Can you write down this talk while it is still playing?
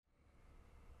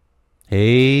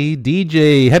Hey,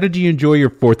 DJ, how did you enjoy your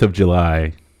 4th of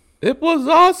July? It was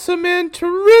awesome and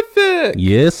terrific!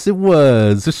 Yes, it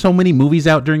was. There's so many movies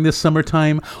out during this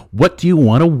summertime. What do you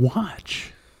want to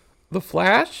watch? The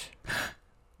Flash?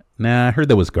 Nah, I heard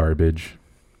that was garbage.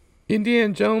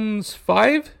 Indiana Jones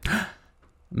 5?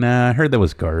 Nah, I heard that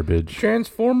was garbage.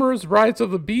 Transformers Rise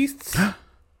of the Beasts?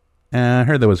 I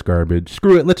heard that was garbage.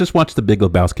 Screw it, let's just watch The Big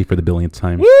Lebowski for the billionth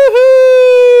time.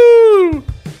 Woohoo!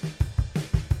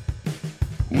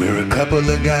 We're a couple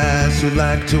of guys who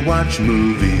like to watch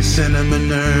movies, cinema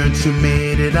nerds who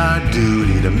made it our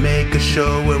duty to make a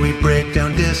show where we break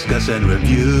down, discuss, and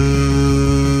review.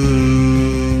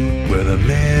 We're the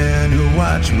men who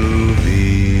watch movies.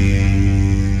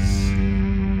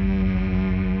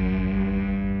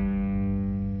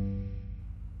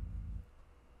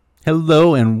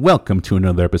 Hello and welcome to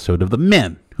another episode of The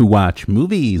Men Who Watch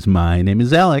Movies. My name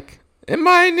is Alec. And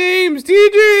my name's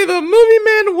DJ, the Movie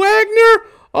Man Wagner,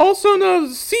 also known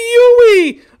as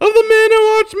COE of the Men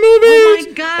Who Watch Movies. Oh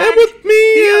my God. And with me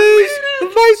is the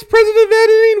Vice President of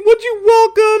Editing. Would you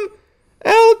welcome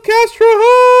El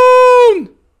Castrojón?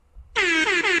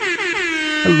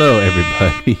 Hello,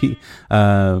 everybody.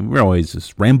 We're always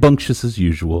as rambunctious as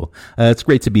usual. It's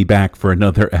great to be back for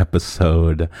another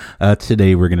episode.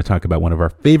 Today, we're going to talk about one of our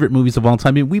favorite movies of all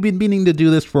time. I mean, we've been meaning to do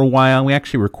this for a while. We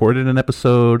actually recorded an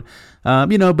episode,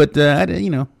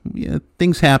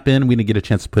 things happen. We didn't get a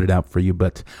chance to put it out for you,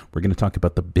 but we're going to talk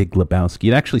about The Big Lebowski.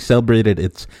 It actually celebrated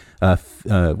its,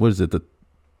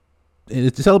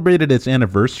 it celebrated its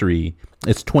anniversary,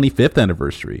 its 25th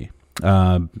anniversary.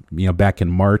 Back in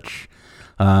March.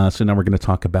 So now we're going to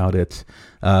talk about it.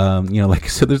 Like I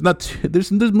said,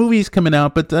 there's movies coming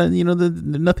out, but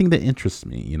nothing that interests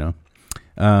me.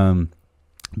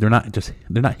 They're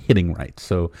not hitting right.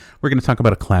 So we're going to talk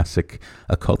about a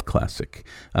cult classic.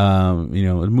 A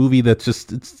movie that's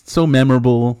it's so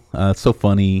memorable, so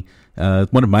funny.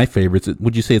 One of my favorites.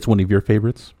 Would you say it's one of your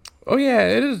favorites? Oh yeah,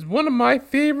 it is one of my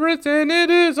favorites, and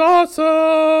it is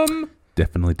awesome.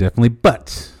 Definitely.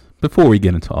 But before we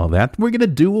get into all that, we're going to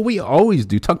do what we always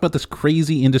do. Talk about this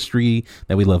crazy industry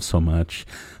that we love so much.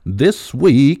 This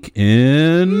week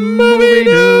in Movie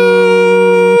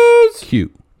News. Cue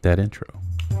that intro.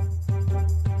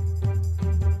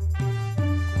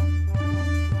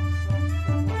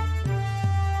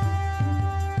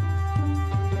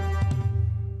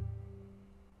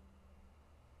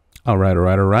 All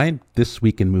right. This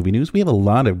week in Movie News, we have a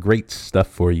lot of great stuff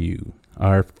for you.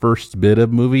 Our first bit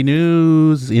of movie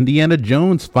news, Indiana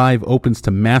Jones 5 opens to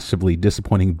massively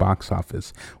disappointing box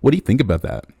office. What do you think about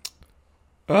that?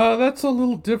 That's a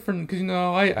little different, because,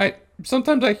 I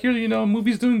sometimes I hear,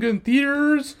 movies doing good in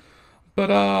theaters, but,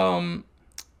 I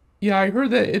heard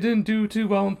that it didn't do too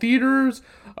well in theaters.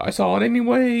 I saw it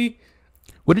anyway.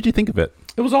 What did you think of it?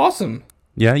 It was awesome.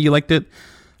 Yeah, you liked it?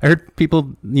 I heard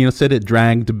people, said it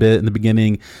dragged a bit in the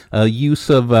beginning. Use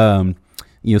of,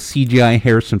 CGI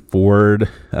Harrison Ford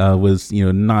was,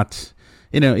 not,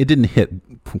 it didn't hit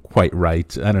quite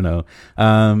right. I don't know.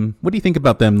 What do you think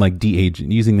about them, like, de-aging,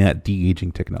 using that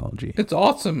de-aging technology? It's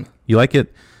awesome. You like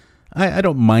it? I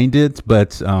don't mind it,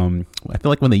 but I feel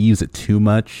like when they use it too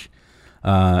much,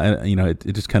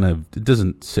 it just kind of, it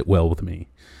doesn't sit well with me.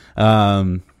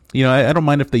 I don't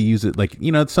mind if they use it, like,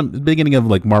 at some beginning of,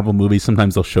 like, Marvel movies,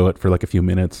 sometimes they'll show it for, like, a few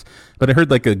minutes. But I heard,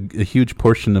 like, a huge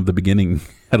portion of the beginning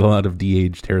had a lot of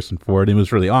de-aged Harrison Ford. It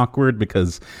was really awkward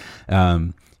because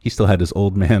he still had his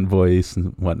old man voice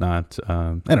and whatnot.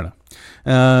 I don't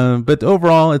know. But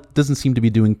overall, it doesn't seem to be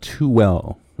doing too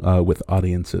well with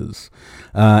audiences.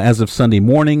 As of Sunday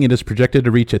morning, it is projected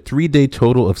to reach a 3-day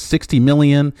total of $60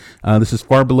 million. This is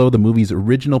far below the movie's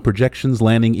original projections,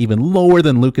 landing even lower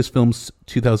than Lucasfilm's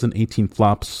 2018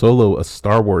 flop Solo: A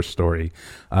Star Wars Story,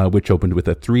 which opened with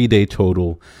a 3-day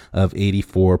total of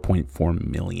 $84.4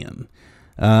 million.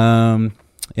 And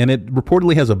it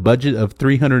reportedly has a budget of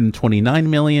 $329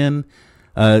 million.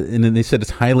 And then they said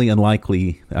it's highly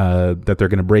unlikely that they're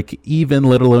going to break even,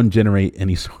 let alone generate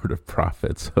any sort of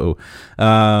profit. So,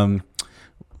 I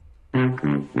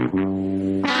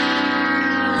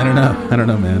don't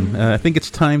know, man. I think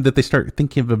it's time that they start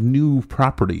thinking of new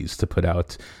properties to put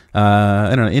out.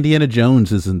 I don't know. Indiana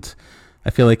Jones isn't.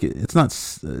 I feel like it's not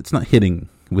hitting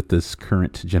with this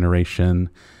current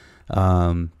generation.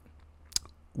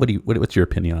 What's your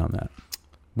opinion on that?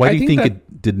 Why do you think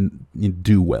it didn't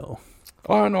do well?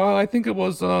 I don't know. I think it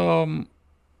was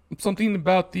something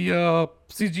about the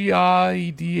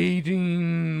CGI,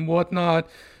 de-aging, whatnot.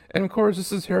 And, of course,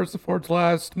 this is Harrison Ford's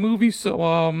last movie,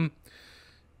 so,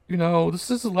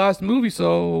 this is his last movie,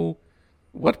 so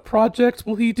what projects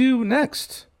will he do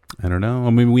next? I don't know. I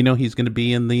mean, we know he's going to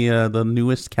be in the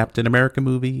newest Captain America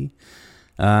movie.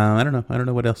 I don't know. I don't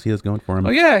know what else he has going for him.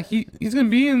 Oh yeah, he's gonna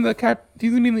be in the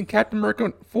Captain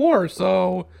America 4,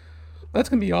 so that's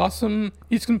gonna be awesome.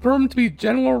 He's confirmed to be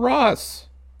General Ross.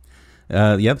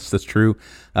 Yes, that's true.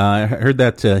 I heard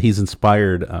that he's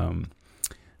inspired.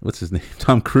 What's his name?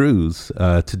 Tom Cruise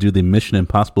to do the Mission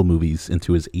Impossible movies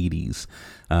into his 80s,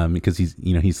 because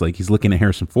he's looking at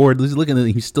Harrison Ford.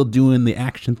 He's still doing the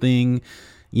action thing,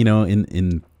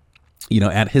 in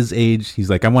at his age. He's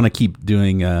like, I want to keep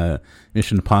doing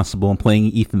Mission Impossible and playing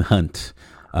Ethan Hunt,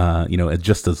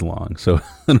 just as long. So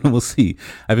we'll see.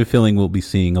 I have a feeling we'll be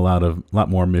seeing a lot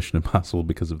more Mission Impossible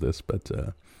because of this. But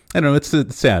I don't know. It's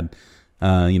sad.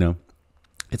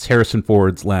 It's Harrison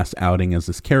Ford's last outing as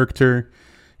this character.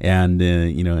 And,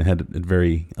 it had a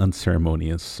very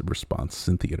unceremonious response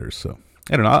in theaters. So,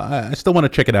 I don't know. I still want to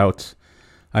check it out.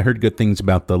 I heard good things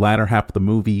about the latter half of the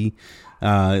movie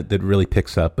that really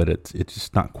picks up, but it's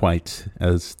just not quite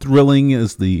as thrilling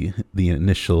as the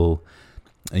initial,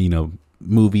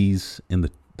 movies in the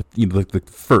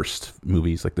first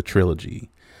movies, like the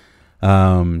trilogy.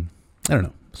 I don't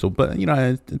know. So, but,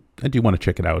 I do want to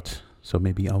check it out. So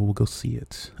maybe I will go see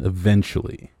it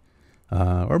eventually.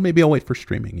 Or maybe I'll wait for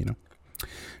streaming,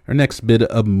 Our next bit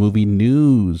of movie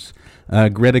news.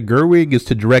 Greta Gerwig is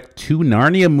to direct 2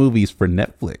 Narnia movies for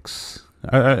Netflix.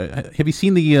 Have you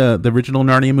seen the original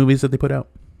Narnia movies that they put out?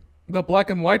 The black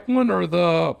and white one or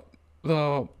the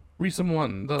recent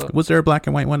one? Was there a black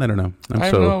and white one? I don't know.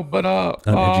 I don't know, but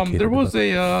there was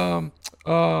the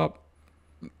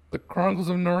Chronicles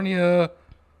of Narnia,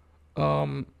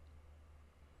 the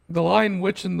Lion,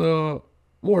 Witch, and the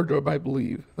Wardrobe, I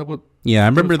believe. Yeah, I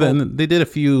remember that they did a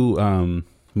few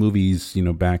movies,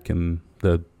 back in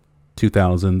the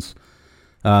 2000s.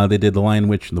 They did The Lion,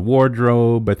 Witch, and the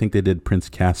Wardrobe. I think they did Prince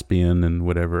Caspian and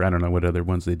whatever. I don't know what other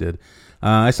ones they did.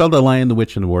 I saw The Lion, the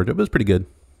Witch, and the Wardrobe. It was pretty good.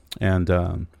 And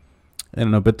I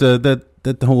don't know, but the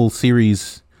whole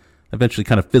series eventually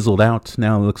kind of fizzled out.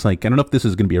 Now it looks like, I don't know if this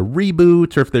is going to be a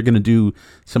reboot or if they're going to do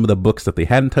some of the books that they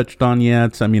hadn't touched on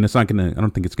yet. I mean, I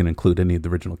don't think it's going to include any of the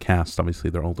original cast. Obviously,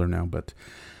 they're older now, but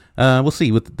we'll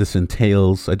see what this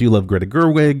entails. I do love Greta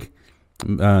Gerwig.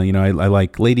 I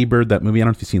like Lady Bird, that movie. I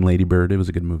don't know if you've seen Lady Bird. It was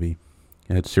a good movie.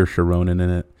 It had Saoirse Ronan in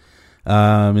it.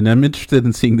 And I'm interested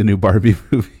in seeing the new Barbie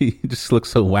movie. It just looks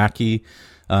so wacky.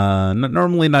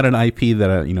 Normally not an IP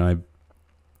that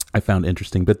I found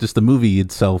interesting, but just the movie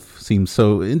itself seems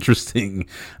so interesting.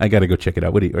 I got to go check it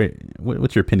out.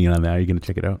 What's your opinion on that? Are you going to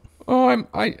check it out? Oh,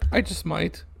 I just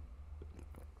might.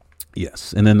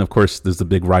 Yes, and then of course there's the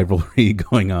big rivalry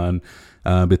going on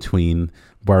between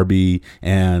Barbie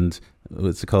and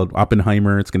what's it called,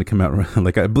 Oppenheimer. It's going to come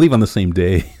out I believe on the same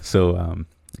day. So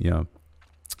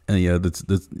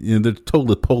they're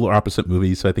totally polar opposite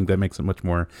movies. So I think that makes it much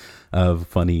more of a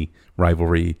funny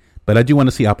rivalry. But I do want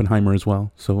to see Oppenheimer as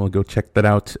well, so I'll go check that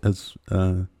out as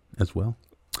well.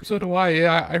 So do I.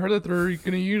 Yeah, I heard that they're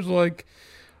going to use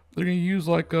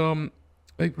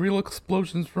real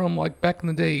explosions from back in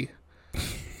the day.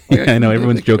 I know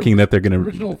everyone's joking that they're going to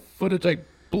original footage. I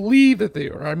believe that they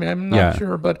are. I mean, I'm not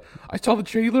sure, but I saw the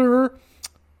trailer.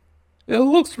 It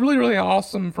looks really, really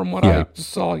awesome from what I just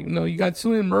saw. You got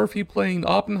Cillian Murphy playing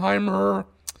Oppenheimer.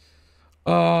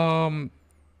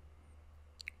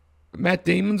 Matt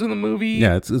Damon's in the movie.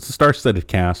 Yeah, it's a star-studded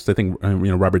cast. I think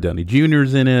Robert Downey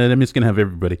Jr.'s in it. I mean, it's gonna have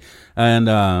everybody. And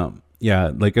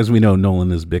as we know,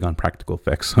 Nolan is big on practical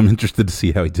effects. So I'm interested to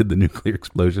see how he did the nuclear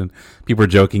explosion. People are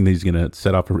joking that he's gonna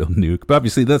set off a real nuke, but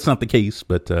obviously that's not the case.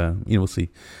 But we'll see.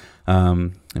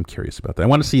 I'm curious about that. I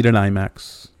want to see it in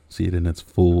IMAX, see it in its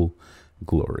full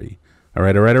glory. All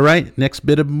right. Next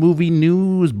bit of movie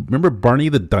news. Remember Barney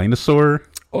the dinosaur?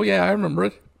 Oh yeah, I remember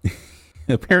it.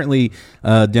 Apparently,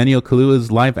 Daniel Kaluuya's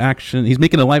he's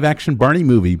making a live-action Barney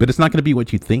movie, but it's not going to be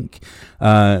what you think.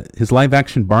 His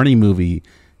live-action Barney movie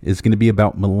is going to be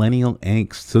about millennial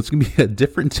angst, so it's going to be a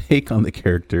different take on the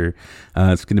character.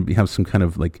 It's going to have some kind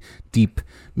of deep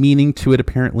meaning to it,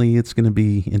 apparently. It's going to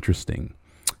be interesting.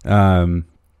 Now,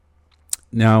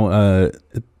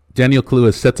 Daniel Kaluuya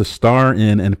is set to star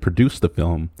in and produce the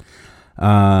film.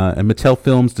 And Mattel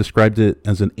Films described it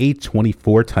as an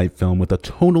A24 type film with a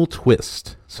tonal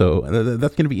twist. So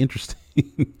that's going to be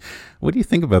interesting. What do you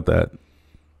think about that?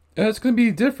 It's going to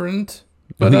be different,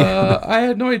 but I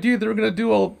had no idea they were going to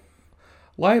do a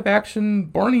live action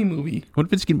Barney movie. What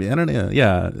if it's going to be, I don't know.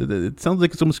 Yeah, it sounds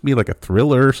like it's almost going to be like a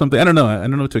thriller or something. I don't know. I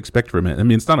don't know what to expect from it. I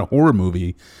mean, it's not a horror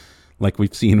movie like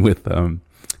we've seen with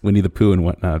Winnie the Pooh and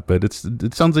whatnot, but it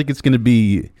sounds like it's going to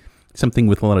be something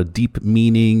with a lot of deep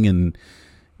meaning, and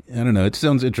I don't know. It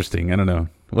sounds interesting. I don't know.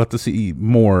 We'll have to see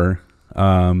more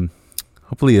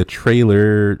Hopefully a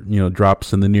trailer,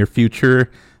 drops in the near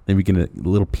future. Then we get a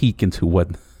little peek into what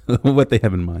what they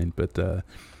have in mind. But I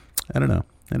don't know.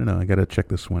 I got to check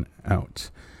this one out.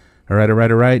 All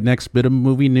right. Next bit of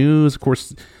movie news. Of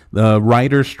course, the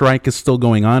writer's strike is still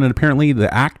going on, and apparently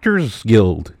the Actors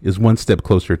Guild is one step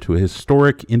closer to a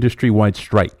historic industry-wide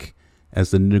strike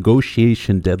as the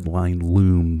negotiation deadline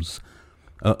looms.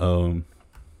 Uh-oh.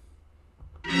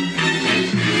 What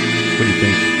do you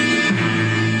think?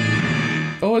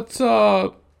 Oh, it's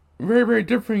very, very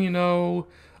different,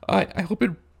 I hope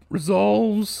it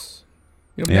resolves.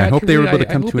 I hope they were able to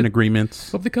come to an agreement.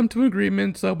 Hope they come to an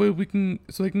agreement so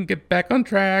they can get back on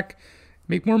track,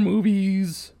 make more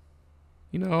movies,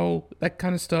 that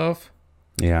kind of stuff.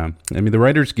 Yeah, I mean the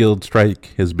Writers Guild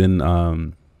strike has been,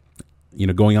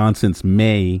 going on since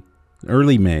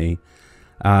early May.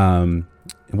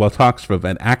 While talks of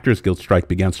an Actors Guild strike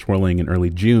began swirling in early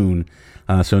June.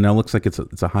 So now it looks like it's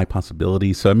a high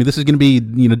possibility. So I mean, this is going to be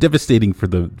devastating for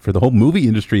the whole movie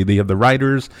industry. They have the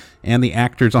writers and the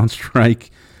actors on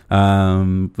strike. I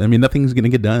mean, nothing's going to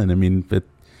get done. I mean, but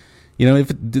if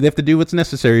they have to do what's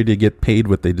necessary to get paid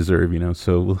what they deserve.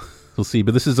 So we'll see.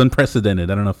 But this is unprecedented.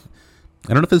 I don't know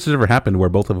if this has ever happened where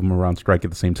both of them are on strike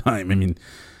at the same time. I mean,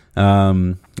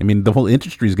 the whole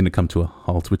industry is going to come to a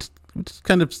halt, which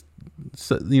kind of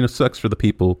sucks for the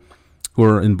people who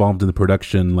are involved in the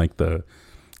production, like the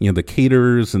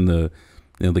caterers and the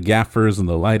gaffers and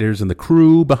the lighters and the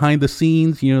crew behind the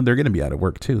scenes. They're going to be out of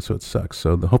work too, so it sucks.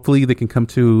 So hopefully they can come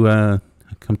to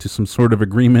some sort of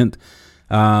agreement,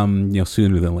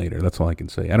 sooner than later. That's all I can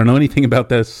say. I don't know anything about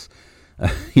this.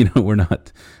 We're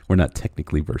not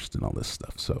technically versed in all this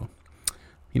stuff. So,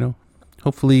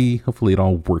 hopefully it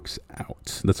all works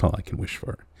out. That's all I can wish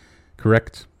for.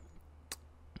 Correct?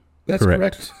 That's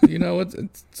correct. It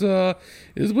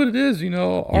is what it is.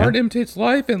 Art imitates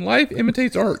life, and life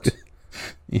imitates art.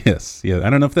 Yes. Yeah.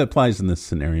 I don't know if that applies in this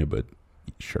scenario, but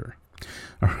sure.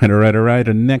 All right.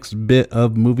 Our next bit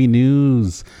of movie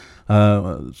news.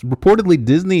 Reportedly,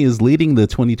 Disney is leading the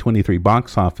 2023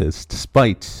 box office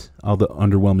despite all the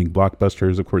underwhelming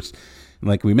blockbusters. Of course,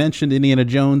 like we mentioned, Indiana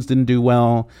Jones didn't do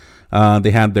well.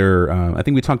 They had their, I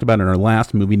think we talked about it in our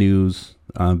last movie news.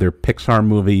 Their Pixar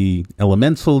movie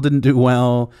Elemental didn't do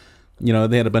well.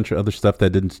 They had a bunch of other stuff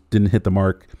that didn't hit the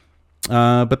mark.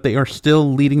 But they are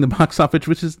still leading the box office,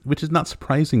 which is not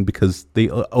surprising because they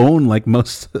own like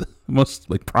most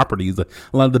like properties. A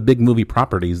lot of the big movie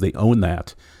properties, they own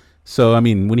that. So I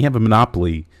mean, when you have a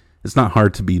monopoly, it's not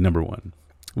hard to be number one.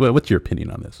 What's your opinion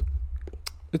on this?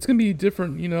 It's gonna be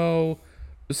different,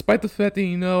 despite the fact that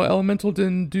Elemental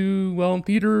didn't do well in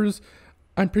theaters.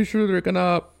 I'm pretty sure they're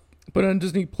gonna put it on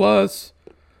Disney Plus.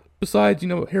 Besides,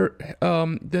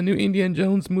 the new Indiana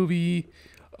Jones movie,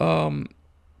 The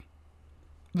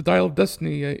Dial of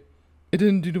Destiny, it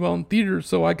didn't do well in theaters,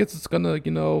 so I guess it's gonna,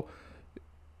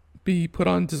 be put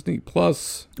on Disney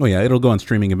Plus. Oh yeah, it'll go on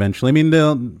streaming eventually. I mean,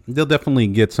 they'll definitely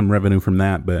get some revenue from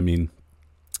that, but I mean,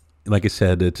 like I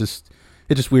said, it's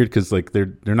just weird because like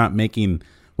they're not making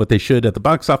what they should at the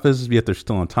box office, yet they're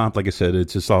still on top. Like I said,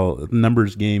 it's just all a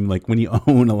numbers game. Like when you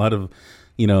own a lot of,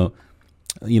 a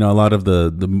lot of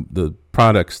the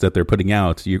products that they're putting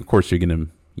out, of course you're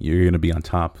gonna be on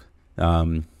top.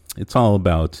 It's all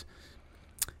about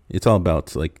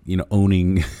like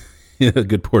owning a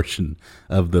good portion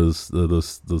of those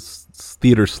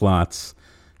theater slots,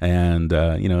 and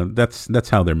that's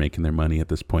how they're making their money at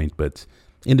this point. But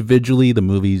individually, the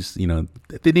movies,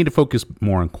 they need to focus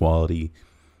more on quality,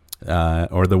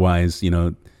 or otherwise,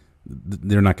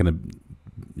 they're not gonna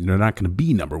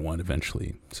be number one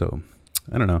eventually. So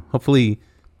I don't know. Hopefully,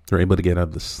 they're able to get out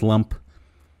of the slump.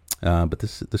 But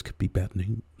this could be bad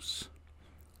news.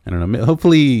 I don't know.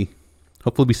 Hopefully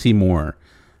we see more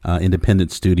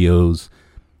independent studios,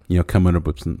 coming up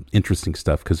with some interesting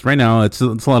stuff. Because right now it's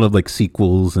a lot of like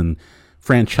sequels and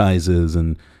franchises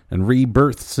and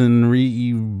rebirths and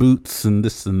reboots and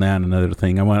this and that and another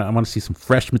thing. I want to see some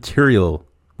fresh material.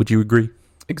 Would you agree?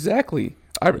 Exactly.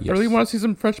 I really want to see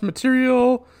some fresh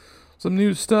material, some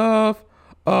new stuff.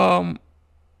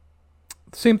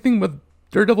 Same thing with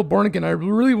Daredevil Born Again. I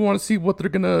really want to see what they're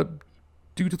gonna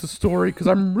do to the story because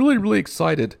I'm really, really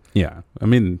excited. Yeah, I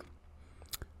mean,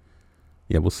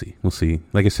 yeah, we'll see.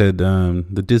 Like I said,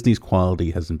 the Disney's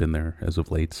quality hasn't been there as of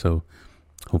late, so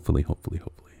hopefully.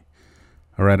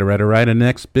 All right. A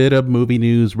next bit of movie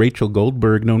news. Rachel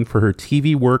Goldberg, known for her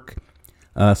TV work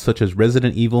such as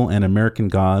Resident Evil and American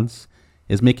Gods,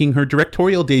 is making her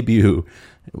directorial debut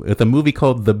with a movie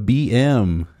called The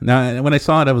BM. Now, when I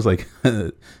saw it, I was like,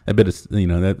 I bet it's,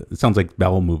 that it sounds like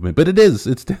bowel movement, but it is.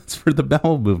 It stands for the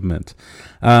bowel movement.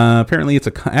 Apparently, it's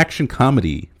an action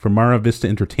comedy from Mara Vista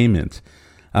Entertainment,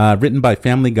 written by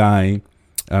Family Guy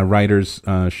writers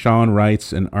Sean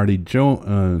Wrights and Artie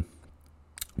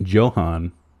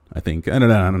Johan, I think. I don't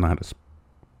know how to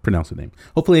pronounce the name.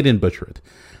 Hopefully, I didn't butcher it.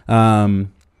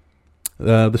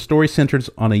 The story centers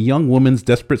on a young woman's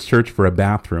desperate search for a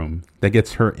bathroom that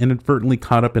gets her inadvertently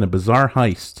caught up in a bizarre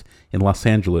heist in Los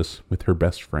Angeles with her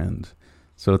best friend.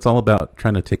 So it's all about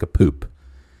trying to take a poop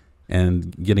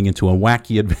and getting into a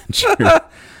wacky adventure.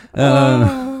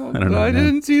 I don't know. I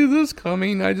didn't see this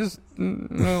coming. I just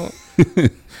no. I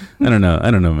don't know,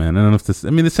 man. I don't know if this.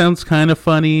 I mean, it sounds kind of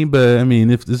funny, but I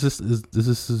mean, if this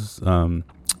is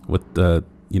what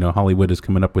Hollywood is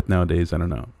coming up with nowadays, I don't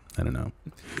know.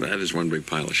 That is one big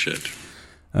pile of shit.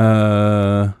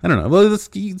 I don't know. Well, let's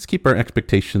keep our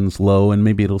expectations low, and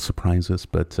maybe it'll surprise us.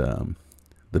 But the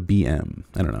BM,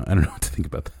 I don't know. I don't know what to think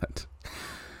about that.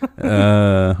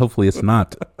 Hopefully, it's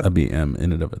not a BM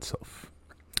in and of itself.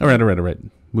 All right.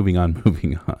 Moving on.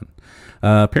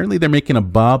 Apparently, they're making a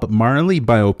Bob Marley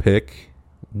biopic,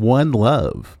 One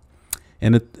Love,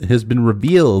 and it has been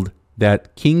revealed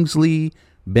that Kingsley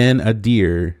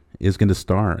Ben-Adir is going to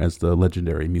star as the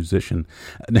legendary musician.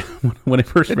 Now, when I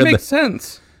first read makes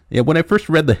sense. Yeah, when I first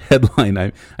read the headline,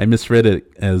 I misread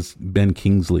it as Ben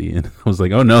Kingsley, and I was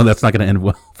like, oh no, that's not going to end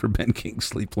well for Ben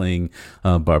Kingsley playing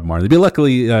Bob Marley. But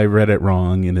luckily, I read it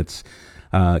wrong, and it's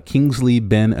Kingsley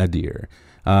Ben-Adir.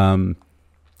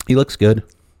 He looks good.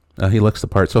 He looks the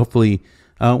part. So hopefully,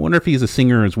 I wonder if he's a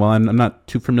singer as well. I'm not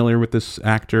too familiar with this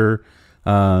actor,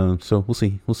 so we'll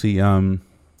see.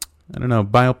 I don't know.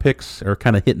 Biopics are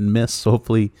kind of hit and miss, so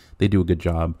hopefully they do a good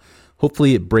job.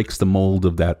 Hopefully it breaks the mold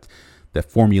of that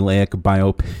formulaic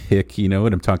biopic. You know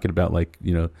what I'm talking about? Like,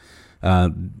 the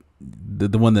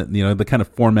one that, the kind of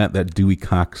format that Dewey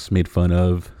Cox made fun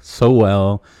of so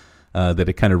well that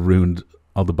it kind of ruined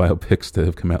all the biopics that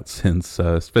have come out since,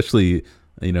 especially,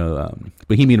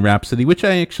 Bohemian Rhapsody, which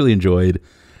I actually enjoyed.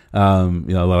 A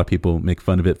lot of people make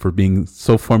fun of it for being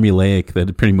so formulaic that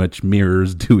it pretty much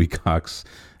mirrors Dewey Cox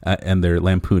and their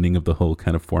lampooning of the whole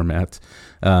kind of format.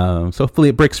 So hopefully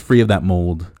it breaks free of that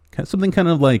mold. Something kind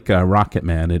of like Rocket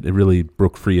Man. It really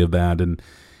broke free of that, and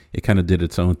it kind of did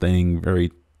its own thing,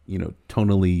 very,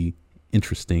 tonally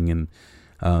interesting, and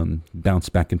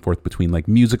bounced back and forth between like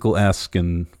musical-esque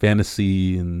and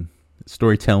fantasy and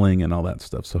storytelling and all that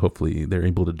stuff. So hopefully they're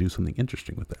able to do something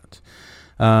interesting with that.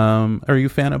 Are you a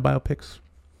fan of biopics?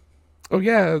 Oh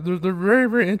yeah, they're very,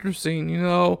 very interesting.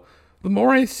 The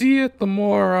more I see it, the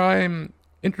more I'm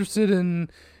interested in,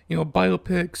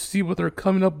 biopics, see what they're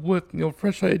coming up with,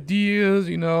 fresh ideas,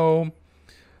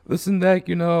 this and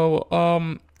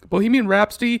that, Bohemian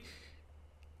Rhapsody,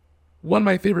 one of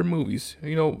my favorite movies,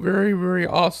 very, very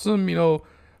awesome,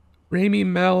 Rami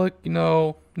Malek,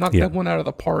 knocked that one out of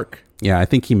the park. Yeah, I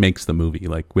think he makes the movie,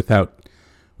 like, without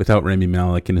Rami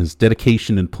Malek and his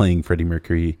dedication in playing Freddie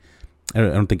Mercury, I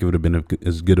don't think it would have been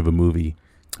as good of a movie,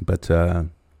 but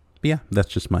yeah, that's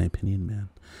just my opinion, man.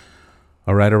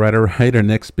 All right. Our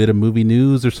next bit of movie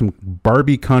news. There's some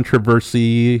Barbie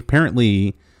controversy.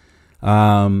 Apparently,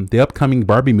 the upcoming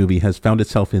Barbie movie has found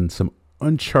itself in some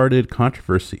uncharted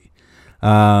controversy.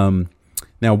 Now,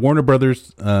 Warner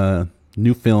Brothers'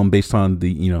 new film based on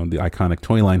the iconic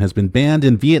toy line has been banned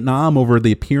in Vietnam over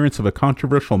the appearance of a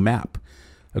controversial map.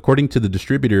 According to the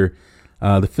distributor,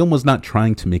 the film was not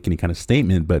trying to make any kind of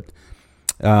statement, but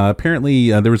apparently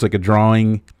there was like a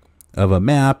drawing of a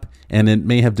map, and it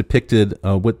may have depicted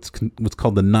what's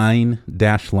called the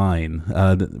 9-dash line,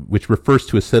 which refers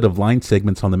to a set of line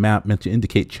segments on the map meant to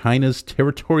indicate China's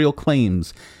territorial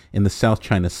claims in the South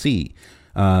China Sea,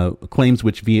 claims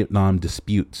which Vietnam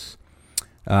disputes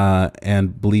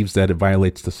and believes that it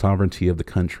violates the sovereignty of the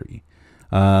country.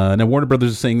 Now, Warner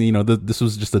Brothers is saying, this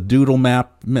was just a doodle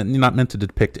map, not meant to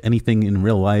depict anything in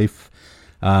real life.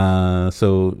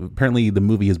 So apparently the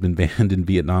movie has been banned in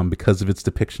Vietnam because of its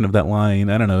depiction of that line.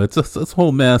 I don't know. It's a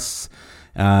whole mess.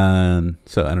 So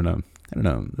I don't know.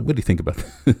 What do you think about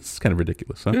this? It's kind of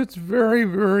ridiculous, huh? It's very,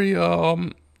 very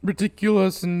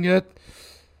ridiculous, and yet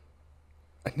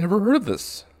I never heard of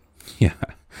this. Yeah,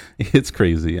 it's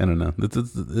crazy. I don't know.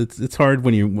 It's hard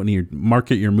when you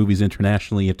market your movies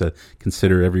internationally. You have to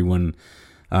consider everyone,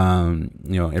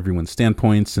 everyone's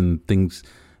standpoints and things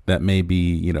that may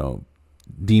be,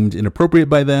 deemed inappropriate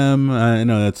by them. I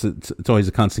know it's always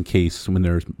a constant case when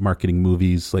they're marketing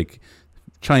movies like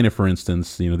China, for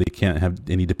instance. They can't have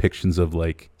any depictions of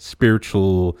like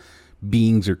spiritual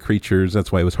beings or creatures.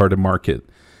 That's why it was hard to market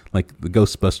like the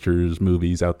Ghostbusters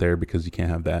movies out there because you can't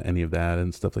have any of that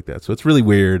and stuff like that. So it's really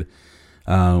weird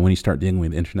when you start dealing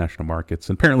with international markets.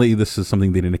 And apparently this is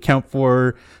something they didn't account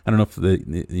for. I don't know if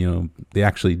they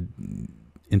actually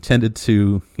intended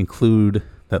to include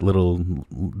that little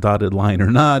dotted line or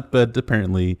not, but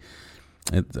apparently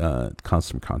it caused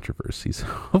some controversy. So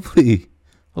hopefully,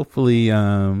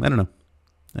 I don't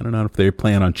know if they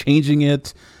plan on changing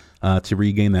it to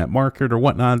regain that market or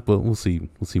whatnot, but we'll see.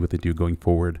 We'll see what they do going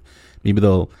forward. Maybe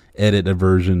they'll edit a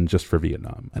version just for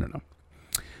Vietnam. I don't know.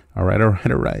 All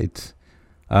right.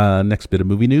 Next bit of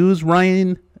movie news.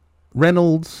 Ryan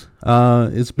Reynolds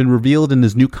has been revealed in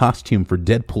his new costume for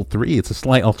Deadpool 3. It's a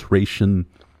slight alteration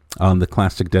on the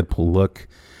classic Deadpool look.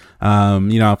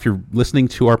 If you're listening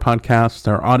to our podcast,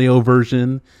 our audio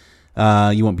version,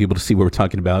 you won't be able to see what we're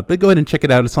talking about, but go ahead and check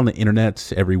it out. It's on the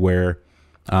internet everywhere.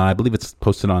 I believe it's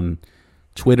posted on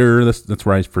Twitter. That's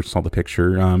where I first saw the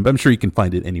picture. But I'm sure you can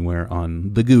find it anywhere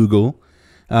on the Google.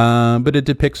 But it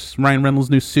depicts Ryan Reynolds'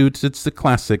 new suit. It's the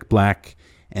classic black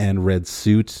and red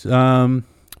suit.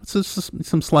 It's just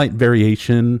some slight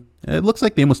variation. It looks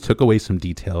like they almost took away some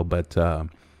detail, but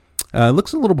it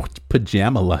looks a little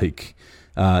pajama-like,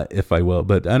 if I will.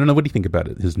 But I don't know. What do you think about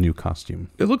it, his new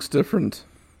costume? It looks different.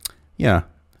 Yeah.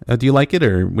 Do you like it,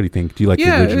 or what do you think? Do you like the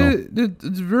original?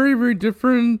 It's very, very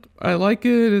different. I like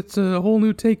it. It's a whole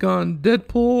new take on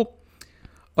Deadpool.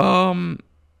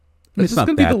 Is this going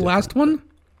to be the last one?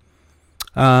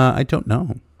 I don't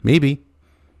know. Maybe.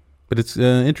 But it's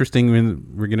interesting.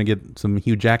 We're going to get some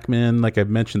Hugh Jackman, like I've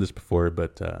mentioned this before,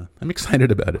 but I'm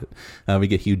excited about it. We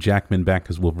get Hugh Jackman back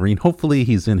as Wolverine. Hopefully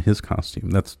he's in his costume.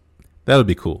 That would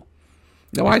be cool.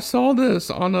 Now, I saw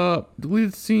this on a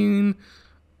deleted scene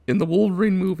in the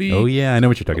Wolverine movie. Oh, yeah. I know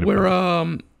what you're talking about.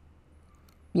 Where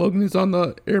Logan is on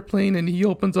the airplane and he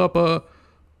opens up a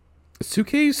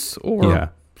suitcase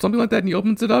or something like that, and he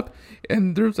opens it up,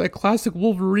 and there's that classic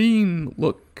Wolverine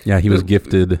look. Yeah, he was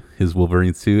gifted his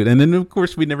Wolverine suit, and then, of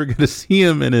course, we never get to see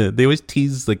him in it. They always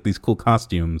tease, like, these cool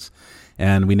costumes,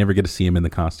 and we never get to see him in the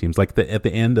costumes. Like, at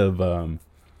the end of,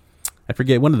 I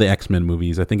forget, one of the X-Men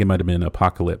movies, I think it might have been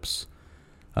Apocalypse.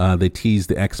 They teased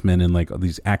the X-Men in like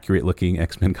these accurate-looking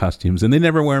X-Men costumes, and they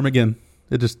never wear them again.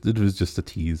 It was just a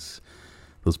tease.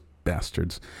 Those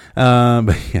bastards.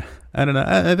 But yeah, I don't know.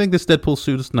 I think this Deadpool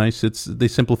suit is nice. They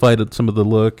simplified some of the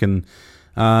look, and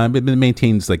it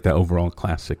maintains like that overall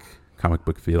classic comic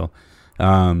book feel.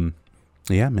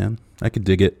 Yeah, man, I could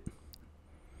dig it.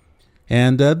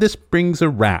 And this brings a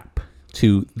wrap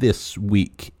to this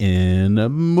week in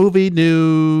movie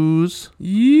news.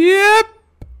 Yep.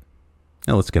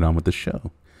 Now let's get on with the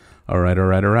show. All right.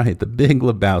 The Big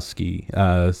Lebowski.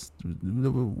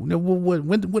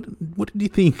 What did you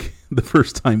think the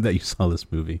first time that you saw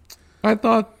this movie? I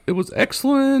thought it was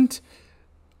excellent.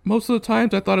 Most of the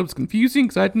times I thought it was confusing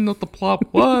because I didn't know what the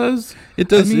plot was. It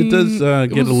does get a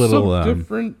little so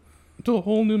different to a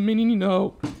whole new meaning.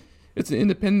 It's an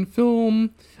independent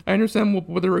film. I understand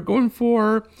what they were going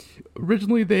for.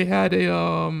 Originally they had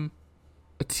a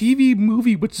TV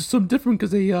movie, which is so different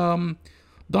because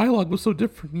dialogue was so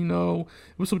different, it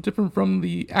was so different from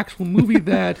the actual movie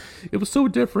that it was so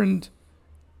different.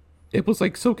 It was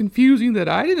like so confusing that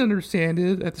I didn't understand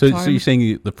it at the time. So you're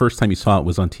saying the first time you saw it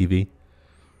was on TV?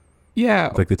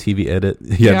 Yeah. Like the TV edit?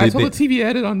 Yeah, I saw the TV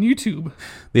edit on YouTube.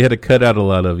 They had to cut out a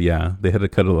lot of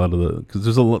because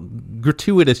there's a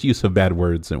gratuitous use of bad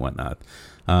words and whatnot.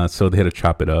 So they had to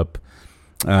chop it up.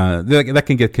 That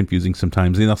can get confusing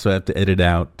sometimes. They also have to edit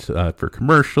out for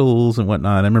commercials and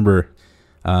whatnot. I remember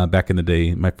back in the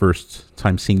day, my first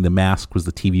time seeing The Mask was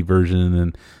the TV version,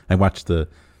 and I watched the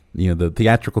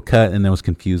theatrical cut, and I was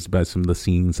confused by some of the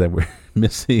scenes that were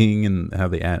missing and how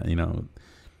they add.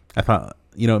 I thought,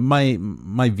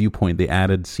 my viewpoint, they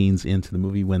added scenes into the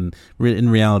movie when in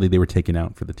reality they were taken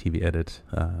out for the TV edit.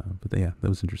 But yeah, that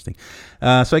was interesting.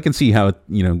 So I can see how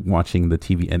watching the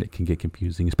TV edit can get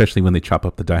confusing, especially when they chop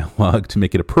up the dialogue to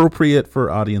make it appropriate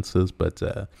for audiences. But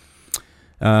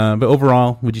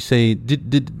overall, would you say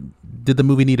did the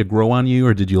movie need to grow on you,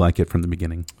 or did you like it from the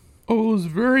beginning? Oh, it was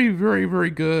very, very,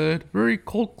 very good. Very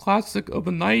cult classic of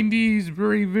the 90s.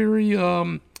 Very, very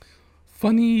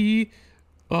funny.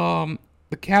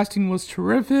 The casting was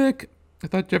terrific. I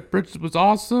thought Jeff Bridges was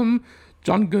awesome.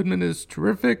 John Goodman is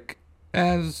terrific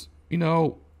as,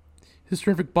 his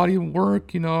terrific body of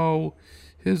work.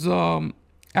 His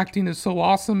acting is so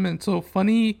awesome and so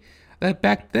funny that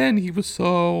back then he was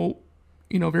so,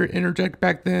 very energetic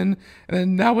back then. And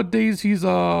then nowadays he's,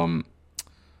 well,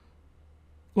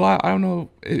 I don't know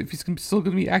if he's still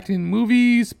going to be acting in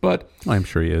movies, but I'm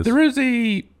sure he is. There is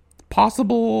a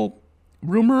possible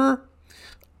rumor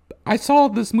I saw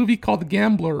this movie called The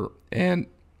Gambler, and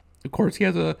of course he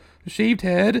has a shaved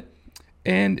head,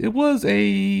 and it was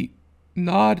a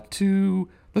nod to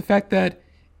the fact that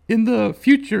in the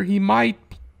future he might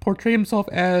portray himself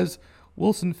as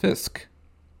Wilson Fisk.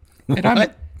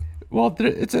 And What?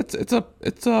 it's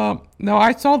a now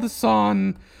I saw this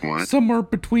on somewhere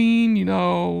between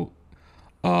the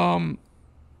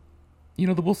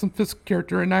Wilson Fisk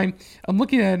character, and I'm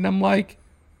looking at it and I'm like,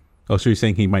 Oh, so you're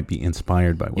saying he might be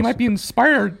inspired by Wilson he might be Fisk.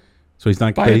 inspired. So he's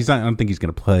not. by But he's not. I don't think he's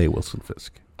going to play Wilson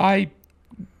Fisk. I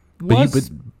But was.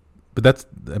 but that's.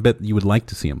 I bet you would like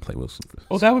to see him play Wilson Fisk.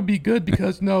 Well, that would be good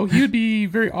because he would be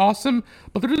very awesome.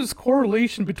 But there's this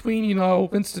correlation between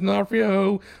Vincent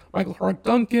D'Onofrio, Michael Clark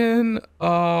Duncan,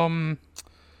 John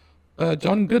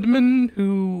Goodman,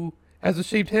 who has a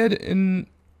shaved head in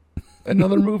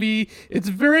another movie. It's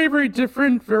very, very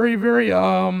different, very, very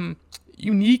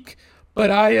unique. But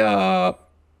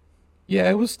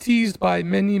it was teased by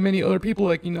many, many other people.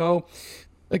 Like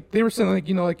they were saying,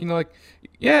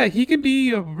 yeah, he could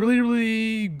be a really,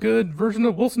 really good version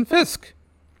of Wilson Fisk.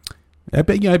 I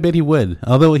bet he would.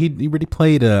 Although he already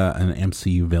played an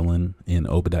MCU villain in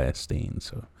Obadiah Stane,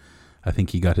 so I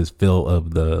think he got his fill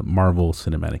of the Marvel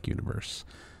Cinematic Universe.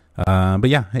 But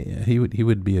yeah, he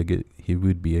would be a good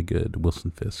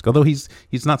Wilson Fisk. Although he's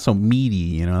not so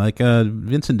meaty, like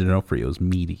Vincent D'Onofrio is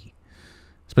meaty,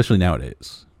 especially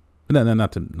nowadays. But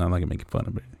not like making fun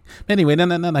of it. But anyway,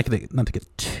 not to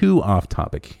get too off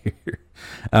topic here.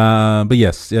 But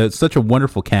yes, it's such a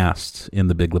wonderful cast in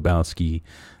The Big Lebowski.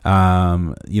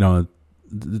 You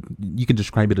can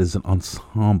describe it as an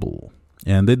ensemble,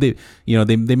 and they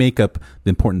make up the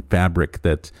important fabric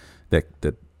that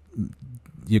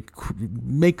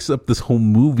makes up this whole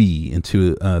movie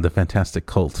into the fantastic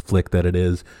cult flick that it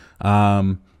is.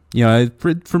 For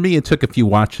me, it took a few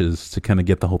watches to kind of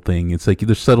get the whole thing. It's like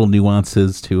there's subtle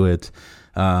nuances to it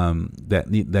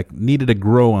that needed to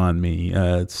grow on me,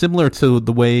 similar to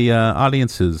the way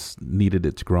audiences needed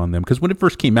it to grow on them. Because when it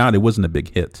first came out, it wasn't a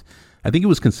big hit. I think it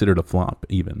was considered a flop,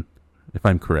 even, if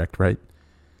I'm correct, right?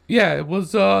 Yeah, it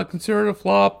was considered a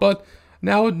flop, but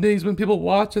nowadays when people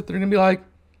watch it, they're going to be like,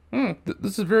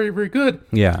 this is very, very good.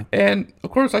 Yeah. And,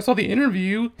 of course, I saw the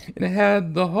interview, and it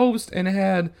had the host, and it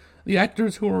had the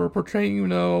actors who were portraying,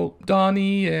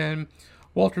 Donnie and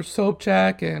Walter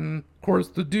Sobchak, and, of course,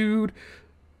 the dude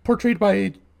portrayed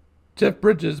by Jeff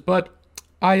Bridges. But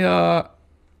I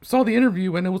saw the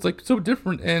interview, and it was, so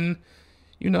different, and,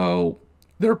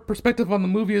 their perspective on the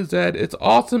movie is that it's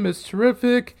awesome, it's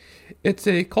terrific, it's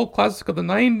a cult classic of the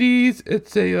 90s,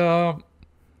 it's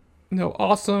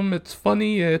awesome, it's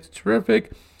funny, it's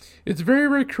terrific, it's very,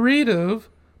 very creative,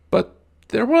 but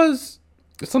there was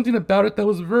something about it that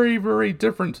was very, very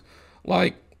different,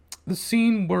 like the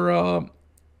scene where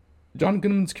John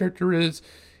Goodman's character is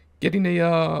getting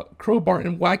a crowbar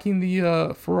and whacking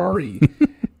the Ferrari,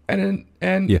 and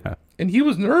Yeah. And he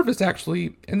was nervous,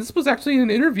 actually, and this was actually in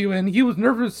an interview, and he was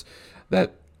nervous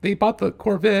that they bought the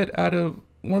Corvette out of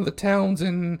one of the towns,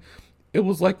 and it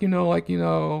was like he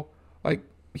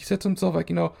said to himself,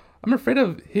 I'm afraid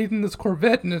of hitting this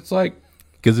Corvette, and it's like,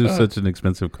 Because it was such an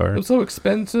expensive car. it was so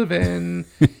expensive, and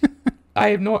I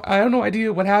have no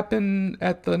idea what happened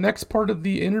at the next part of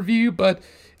the interview, but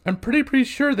I'm pretty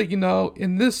sure that,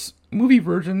 in this movie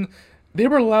version, they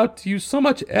were allowed to use so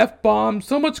much F-bombs,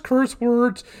 so much curse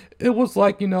words. It was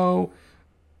like, I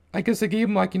guess they gave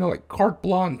him like carte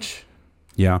blanche.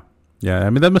 Yeah. I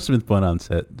mean, that must have been fun on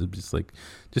set to just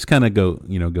kind of go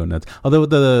nuts. Although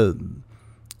the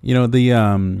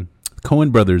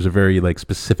Coen brothers are very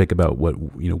specific about what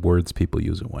words people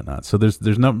use and whatnot. So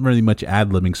there's not really much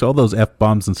ad-libbing. So all those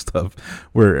F-bombs and stuff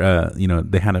were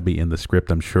they had to be in the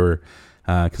script, I'm sure.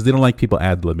 Because they don't like people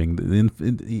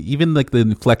ad-libbing. Even the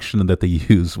inflection that they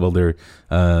use while they're,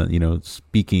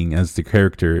 speaking as the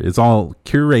character is all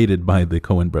curated by the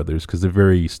Coen brothers because they're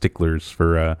very sticklers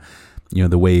for,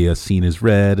 the way a scene is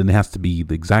read, and it has to be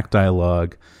the exact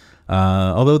dialogue.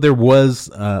 Although there was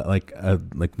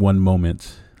one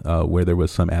moment where there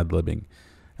was some ad-libbing.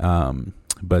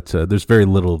 But there's very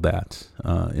little of that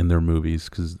in their movies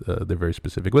because they're very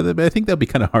specific. But I think that'd be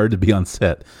kind of hard to be on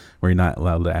set where you're not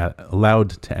allowed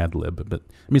to ad lib. But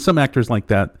I mean, some actors like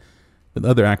that, but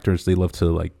other actors they love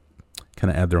to kind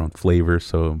of add their own flavor.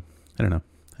 So I don't know.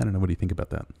 What do you think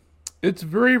about that? It's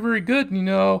very, very good.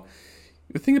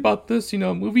 The thing about this,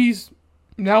 movies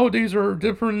nowadays are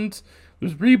different.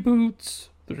 There's reboots,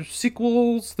 there's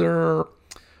sequels, there are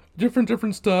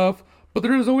different stuff. But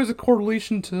there is always a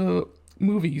correlation to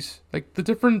movies. Like, the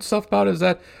different stuff about it is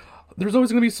that there's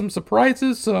always going to be some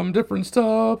surprises, some different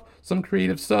stuff, some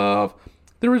creative stuff.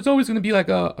 There is always going to be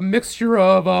a mixture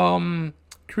of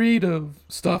creative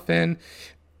stuff, and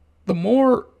the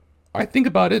more I think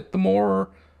about it, the more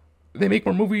they make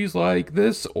more movies like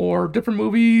this or different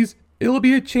movies. It'll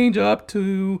be a change up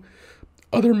to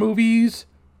other movies,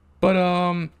 but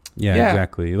Yeah,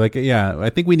 exactly. Like, yeah, I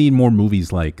think we need more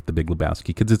movies like The Big Lebowski,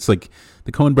 because it's like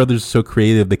the Coen brothers are so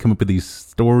creative. They come up with these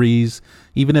stories,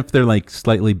 even if they're like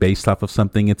slightly based off of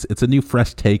something. It's a new,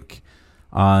 fresh take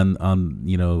on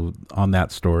on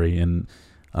that story, and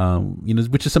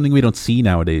which is something we don't see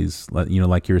nowadays.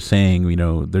 Like you're saying,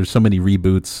 there's so many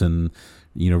reboots and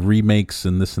remakes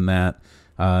and this and that.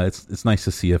 It's nice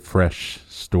to see a fresh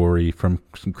story from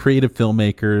some creative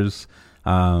filmmakers.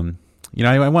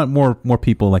 I want more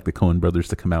people like the Coen brothers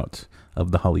to come out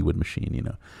of the Hollywood machine,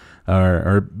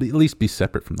 or at least be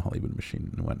separate from the Hollywood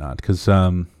machine and whatnot, because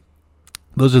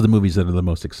those are the movies that are the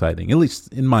most exciting, at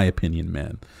least in my opinion,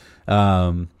 man.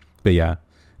 But yeah,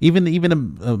 even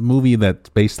a movie that's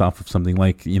based off of something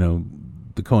like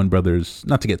the Coen brothers.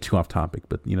 Not to get too off topic,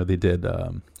 but they did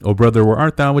 "Oh Brother, Where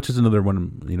Art Thou," which is another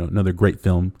one, another great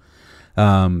film.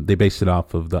 They based it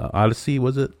off of the Odyssey,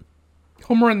 was it?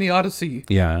 Homer and the Odyssey.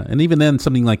 Yeah, and even then,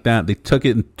 something like that, they took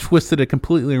it and twisted it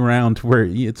completely around to where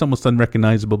it's almost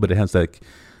unrecognizable, but it has like,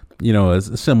 a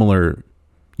similar,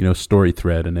 story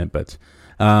thread in it. But,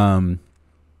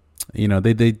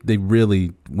 they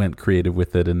really went creative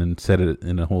with it and then set it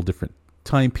in a whole different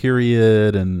time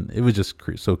period, and it was just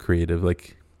so creative.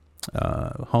 Like,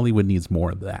 Hollywood needs more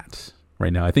of that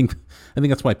right now. I think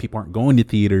that's why people aren't going to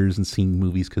theaters and seeing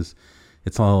movies, because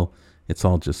it's all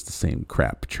just the same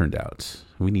crap churned out.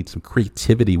 We need some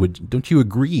creativity. Don't you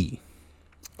agree?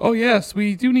 Oh, yes.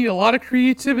 We do need a lot of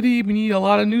creativity. We need a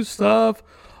lot of new stuff.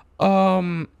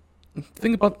 The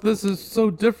thing about this is so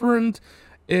different.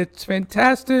 It's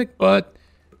fantastic, but,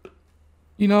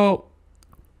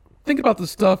 think about the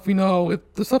stuff, the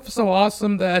stuff is so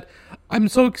awesome that I'm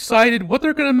so excited what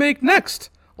they're going to make next.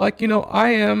 Like, I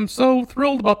am so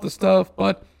thrilled about the stuff,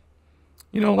 but,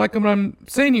 like what I'm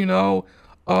saying,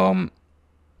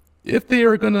 if they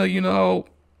are gonna,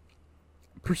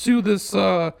 pursue this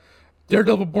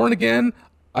Daredevil Born Again,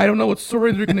 I don't know what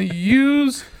story they're gonna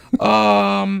use.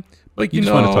 But you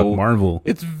just want to talk Marvel.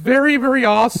 It's very, very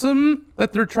awesome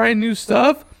that they're trying new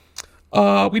stuff.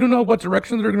 We don't know what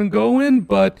direction they're gonna go in,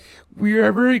 but we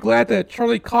are very glad that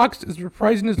Charlie Cox is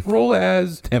reprising his role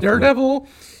as Daredevil.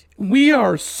 We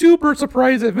are super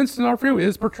surprised that Vincent D'Onofrio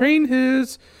is portraying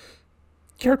his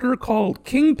character called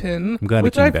Kingpin,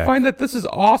 which I find that this is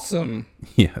awesome.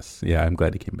 Yes, yeah, I'm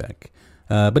glad he came back.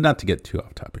 But not to get too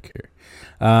off topic here.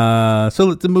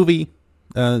 So the movie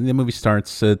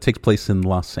starts. Takes place in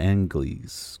Los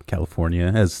Angeles,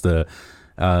 California, as the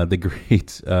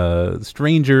great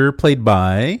stranger played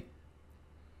by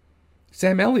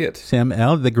Sam Elliott.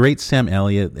 The great Sam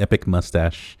Elliott, epic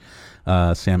mustache.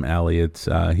 Sam Elliott.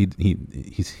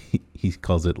 He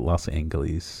calls it Los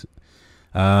Angeles.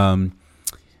 And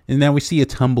now we see a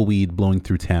tumbleweed blowing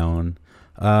through town.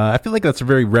 I feel like that's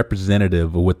very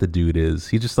representative of what the dude is.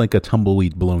 He's just like a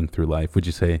tumbleweed blowing through life, would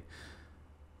you say?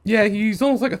 Yeah, he's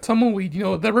almost like a tumbleweed,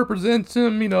 that represents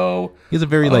him, He has a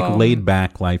very laid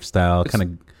back lifestyle,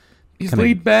 He's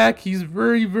laid back. He's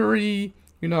very, very,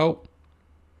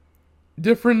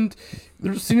 different.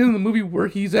 There's a scene in the movie where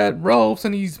he's at Ralph's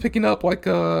and he's picking up like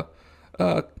a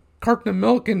carton of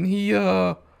milk, and he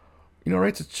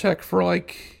writes a check for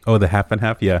like... Oh, the half and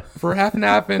half? Yeah. For half and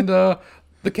half, and the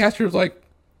cashier's like,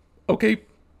 okay.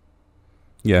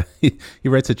 Yeah, he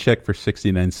writes a check for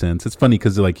 69 cents. It's funny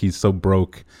because like he's so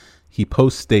broke, he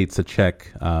post-states a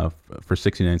check for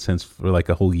 69 cents for like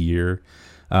a whole year.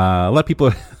 A lot of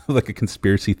people have like a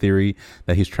conspiracy theory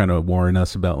that he's trying to warn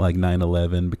us about like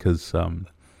 9/11, because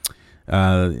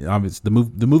obviously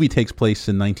the movie takes place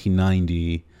in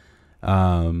 1990,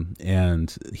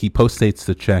 and he post-states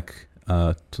the check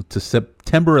to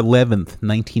September 11th,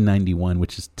 1991,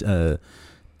 which is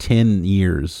 10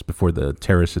 years before the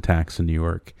terrorist attacks in New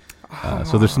York.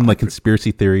 So there's some like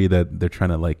conspiracy theory that they're trying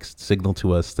to like signal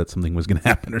to us that something was going to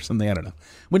happen or something. I don't know.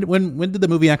 When did the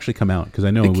movie actually come out? Because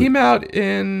I know it came out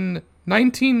in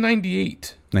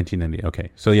 1998. 1990.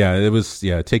 Okay, so yeah,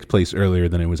 it takes place earlier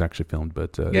than it was actually filmed.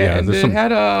 But and it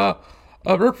had a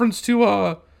reference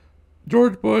to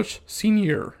George Bush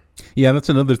Sr. Yeah, that's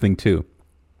another thing too.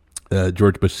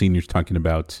 George Bush Sr.'s talking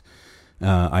about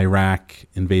Iraq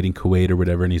invading Kuwait or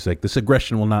whatever, and he's like, "This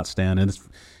aggression will not stand." And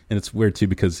it's weird too,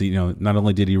 because not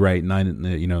only did he write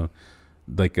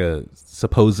like a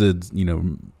supposed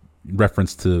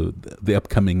reference to the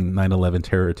upcoming 9/11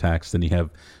 terror attacks, then you have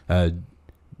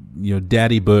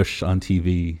Daddy Bush on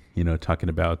TV talking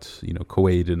about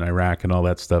Kuwait and Iraq and all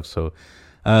that stuff. So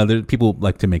people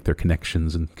like to make their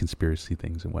connections and conspiracy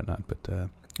things and whatnot. But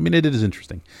I mean, it is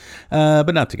interesting,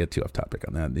 but not to get too off topic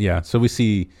on that. Yeah, so we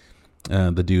see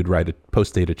the dude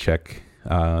post-date a check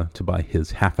to buy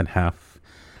his half and half.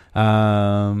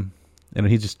 And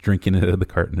he's just drinking it out of the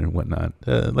carton and whatnot.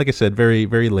 Like I said, very,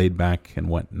 very laid back and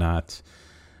whatnot.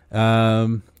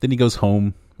 Then he goes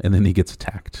home and then he gets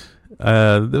attacked.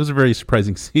 That was a very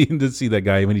surprising scene to see that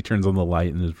guy when he turns on the light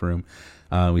in his room.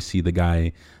 We see the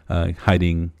guy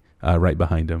hiding right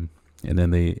behind him, and then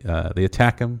they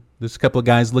attack him. There's a couple of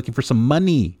guys looking for some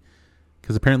money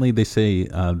because apparently they say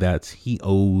that he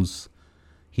owes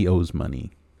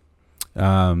money.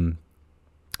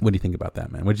 What do you think about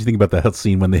that, man? What did you think about that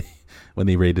scene when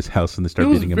they raid his house and they start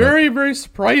beating him up? It was very, very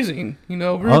surprising.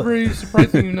 Very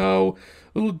surprising. A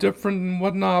little different and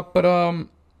whatnot. But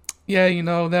yeah,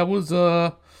 that was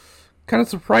kind of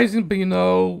surprising. But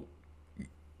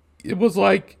it was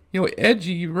like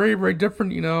edgy, very, very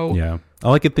different. Yeah.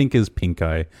 All I could think is Pink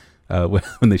Eye when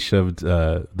they shoved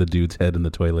the dude's head in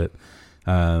the toilet.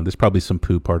 There's probably some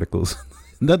poo particles.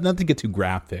 not to get too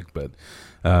graphic, but.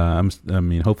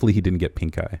 Hopefully he didn't get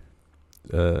pink eye.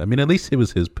 At least it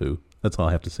was his poo. That's all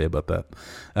I have to say about that.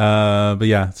 But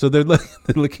yeah, so they're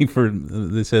looking for.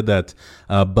 They said that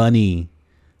Bunny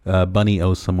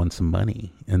owes someone some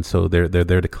money, and so they're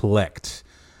there to collect.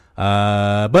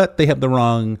 But they have the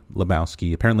wrong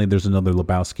Lebowski. Apparently, there's another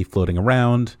Lebowski floating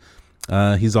around.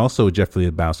 He's also Jeffrey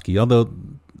Lebowski, although.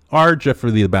 Our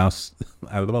Jeffrey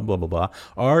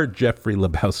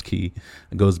Lebowski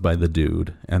goes by the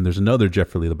dude, and there's another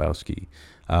Jeffrey Lebowski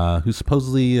who's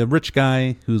supposedly a rich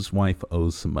guy whose wife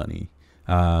owes some money.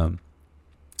 And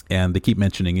they keep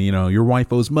mentioning, your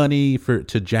wife owes money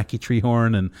to Jackie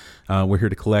Treehorn, and we're here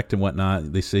to collect and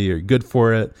whatnot. They say you're good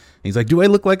for it. And he's like, do I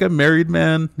look like a married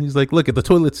man? And he's like, look at the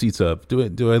toilet seat's up.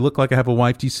 Do I look like I have a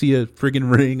wife? Do you see a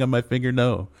friggin' ring on my finger?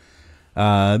 No.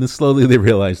 And then slowly they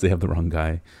realize they have the wrong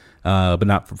guy. But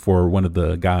not for one of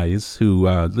the guys who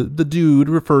the dude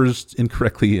refers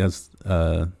incorrectly as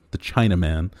the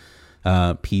Chinaman,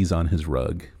 pees on his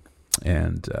rug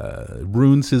and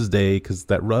ruins his day because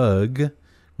that rug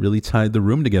really tied the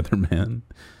room together, man.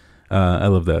 I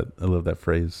love that. I love that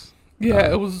phrase.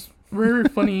 Yeah, it was very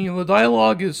funny. The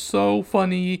dialogue is so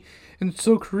funny and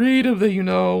so creative that you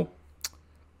don't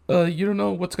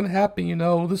know what's going to happen.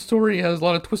 The story has a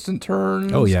lot of twists and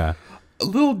turns. Oh, yeah. A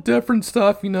little different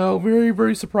stuff, very,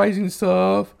 very surprising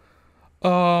stuff.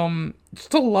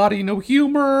 Still a lot of,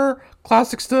 humor,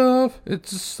 classic stuff. It's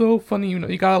just so funny,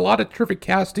 you got a lot of terrific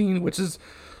casting, which is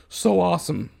so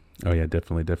awesome. Oh, yeah,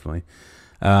 definitely.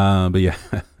 But yeah,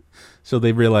 so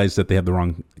they realize that they have the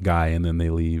wrong guy and then they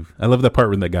leave. I love that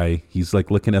part when that guy, he's like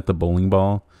looking at the bowling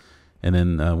ball and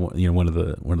then, one of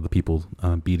the people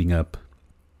beating up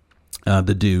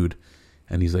the dude.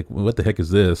 And he's like, well, what the heck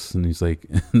is this? And he's like,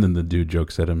 and then the dude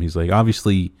jokes at him. He's like,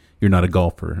 obviously, you're not a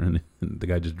golfer. And the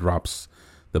guy just drops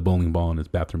the bowling ball in his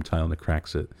bathroom tile and it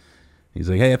cracks it. He's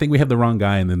like, hey, I think we have the wrong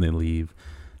guy. And then they leave.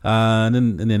 And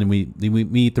then we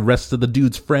meet the rest of the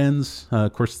dude's friends.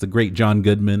 Of course, the great John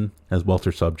Goodman as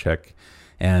Walter Sobchak.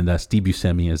 And Steve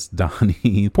Buscemi as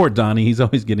Donnie. Poor Donnie. He's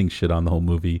always getting shit on the whole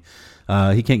movie.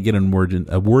 He can't get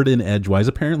a word in edgewise.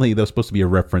 Apparently, that was supposed to be a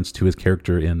reference to his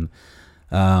character in...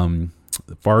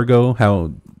 Fargo,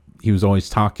 how he was always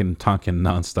talking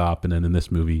nonstop, and then in this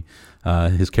movie,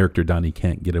 his character Donnie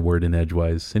can't get a word in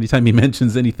edgewise. Anytime he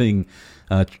mentions anything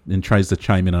and tries to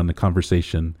chime in on the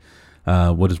conversation,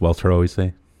 what does Walter always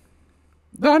say?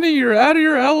 Donnie, you're out of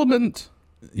your element.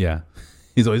 Yeah,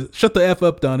 he's always shut the F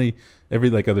up, Donnie.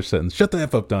 Every other sentence, shut the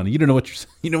F up, Donnie. You don't know what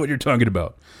you're talking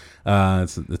about.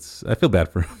 It's I feel bad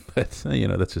for him, but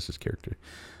that's just his character.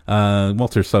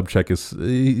 Walter Sobchak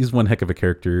he's one heck of a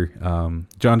character.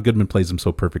 John Goodman plays him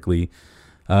so perfectly.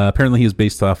 Apparently he was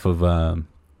based off of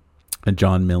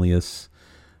John Milius,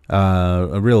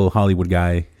 a real Hollywood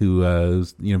guy who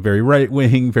was very right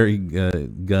wing, very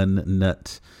gun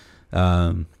nut.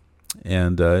 And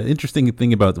interesting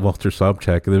thing about Walter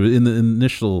Sobchak, in the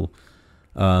initial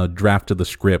draft of the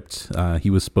script, he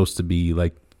was supposed to be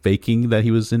like faking that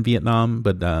he was in Vietnam,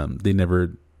 but they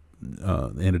never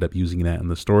ended up using that in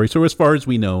the story. So as far as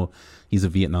we know, he's a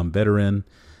Vietnam veteran.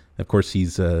 Of course,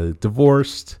 he's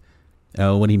divorced.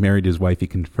 When he married his wife, he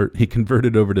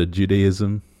converted over to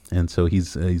Judaism, and so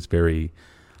he's very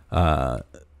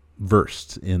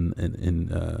versed in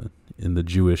the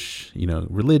Jewish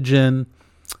religion,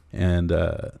 and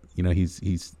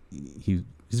he's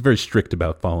very strict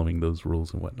about following those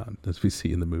rules and whatnot, as we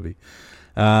see in the movie.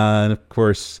 And of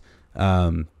course,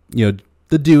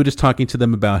 the dude is talking to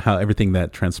them about how everything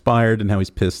that transpired and how he's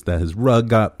pissed that his rug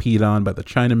got peed on by the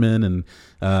Chinaman. And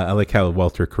I like how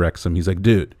Walter corrects him. He's like,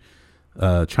 dude,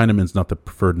 Chinaman's not the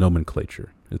preferred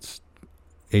nomenclature. It's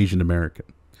Asian American.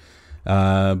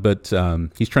 But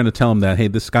he's trying to tell him that, hey,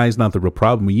 this guy's not the real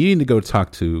problem. You need to go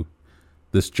talk to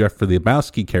this Jeffrey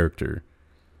Lebowski character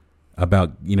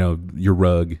about, your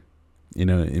rug,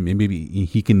 and maybe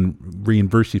he can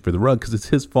reimburse you for the rug because it's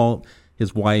his fault.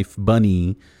 His wife,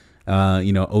 Bunny,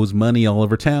 owes money all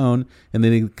over town, and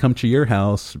then they come to your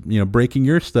house, breaking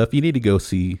your stuff. You need to go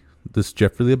see this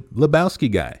Jeffrey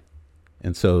Lebowski guy.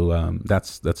 And so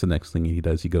that's the next thing he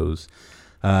does. He goes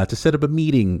to set up a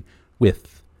meeting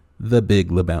with the Big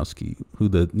Lebowski, who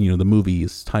the movie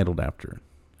is titled after.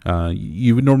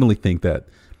 You would normally think that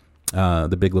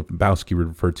the Big Lebowski would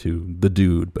refer to the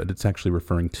dude, but it's actually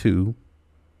referring to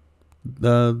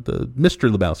the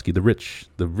Mr. Lebowski,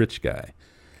 the rich guy,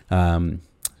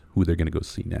 who they're going to go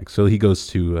see next. So he goes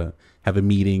to have a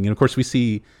meeting, and of course we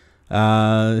see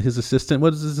his assistant.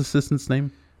 What is his assistant's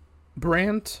name?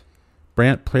 Brant,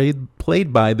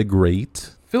 played by the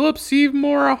great Philip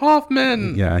Seymour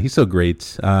Hoffman. Yeah, he's so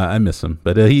great. I miss him,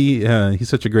 but he's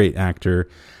such a great actor.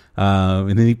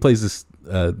 And then he plays this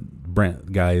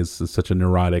Brant guy is such a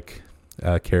neurotic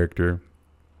character.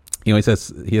 He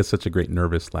has such a great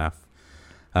nervous laugh.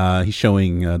 He's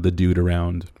showing the dude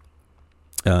around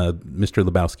Mr.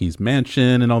 Lebowski's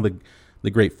mansion and all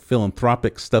the great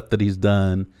philanthropic stuff that he's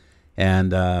done.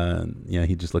 And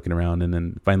he's just looking around, and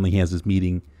then finally he has his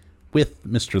meeting with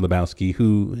Mr. Lebowski,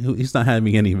 who he's not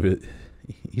having any of it.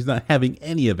 He's not having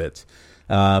any of it.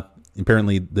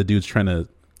 Apparently, the dude's trying to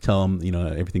tell him,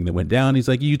 everything that went down. He's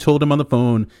like, you told him on the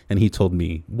phone, and he told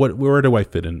me. Where do I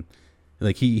fit in?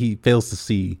 Like he fails to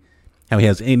see how he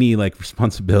has any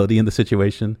responsibility in the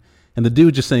situation. And the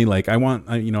dude just saying I want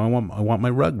my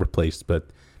rug replaced, but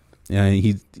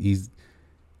he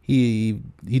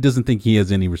doesn't think he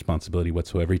has any responsibility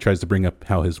whatsoever. He tries to bring up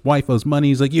how his wife owes money.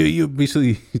 He's like, you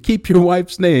basically keep your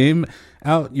wife's name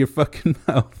out your fucking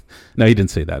mouth. No, he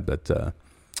didn't say that, but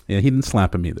he didn't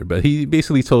slap him either. But he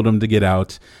basically told him to get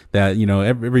out, that,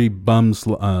 every bum's,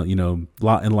 lot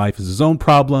in life is his own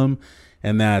problem.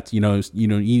 And that, you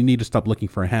need to stop looking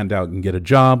for a handout and get a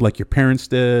job like your parents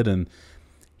did. And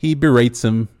he berates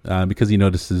him because he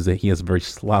notices that he has a very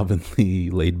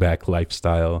slovenly, laid-back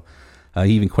lifestyle.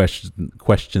 He even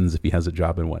questions if he has a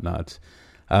job and whatnot.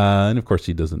 And of course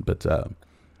he doesn't. But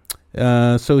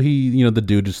so he, the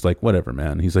dude just whatever,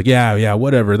 man. He's like, yeah,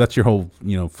 whatever. That's your whole,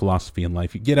 philosophy in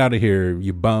life. You get out of here,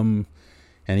 you bum.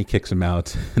 And he kicks him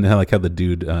out. And I like how the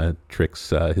dude tricks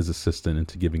his assistant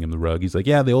into giving him the rug. He's like,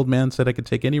 yeah, the old man said I could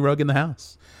take any rug in the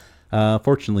house.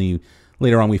 Fortunately,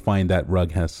 later on we find that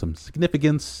rug has some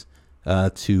significance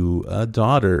to a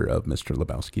daughter of Mr.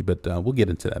 Lebowski. But we'll get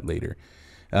into that later.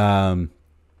 And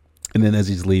then as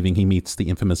he's leaving, he meets the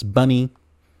infamous Bunny,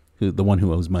 the one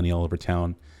who owes money all over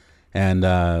town.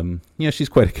 And, she's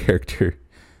quite a character.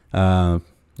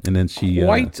 And then she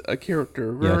quite a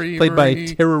character, very played by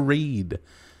Tara Reid.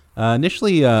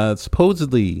 Initially,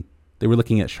 supposedly they were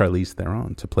looking at Charlize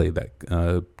Theron to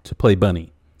play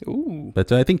Bunny. Ooh,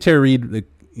 but I think Tara Reid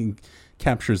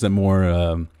captures a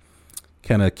more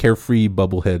kind of carefree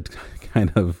bubblehead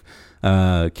kind of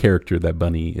character that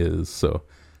Bunny is. So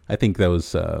I think that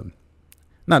was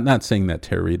not saying that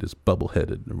Tara Reid is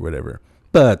bubbleheaded or whatever,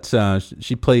 but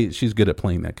she's good at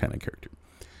playing that kind of character.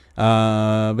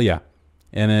 But yeah.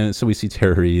 And then, so we see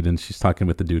Tara Reid, and she's talking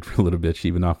with the dude for a little bit. She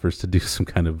even offers to do some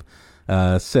kind of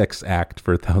sex act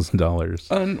for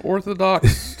 $1,000.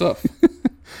 Unorthodox stuff.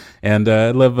 And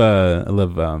I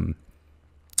love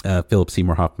Philip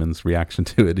Seymour Hoffman's reaction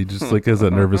to it. He just has a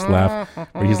nervous laugh,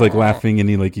 where he's laughing, and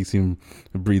you see him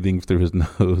breathing through his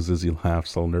nose as he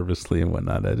laughs all nervously and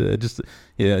whatnot.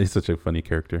 He's such a funny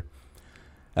character.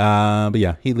 But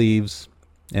yeah, he leaves,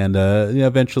 and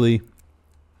eventually.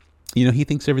 He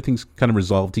thinks everything's kind of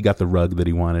resolved. He got the rug that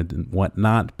he wanted and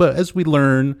whatnot. But as we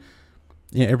learn,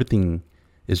 everything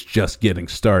is just getting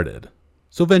started.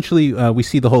 So eventually we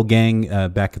see the whole gang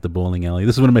back at the bowling alley.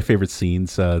 This is one of my favorite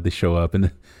scenes. They show up,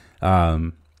 and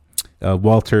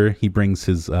Walter, he brings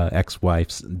his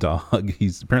ex-wife's dog.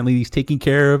 He's taking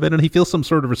care of it, and he feels some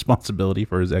sort of responsibility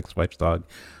for his ex-wife's dog.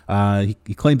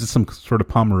 He claims it's some sort of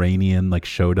Pomeranian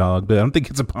show dog, but I don't think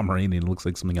it's a Pomeranian. It looks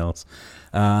like something else.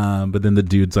 But then the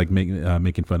dude's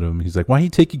making fun of him. He's like, "Why are you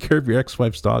taking care of your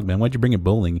ex-wife's dog, man? Why'd you bring it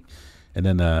bowling?" And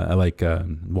then I like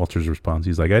Walter's response.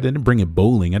 He's like, "I didn't bring it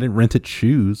bowling. I didn't rent it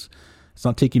shoes. It's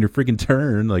not taking your freaking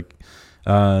turn." But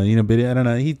I don't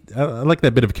know. I like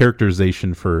that bit of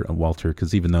characterization for Walter,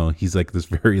 because even though he's this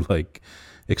very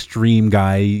extreme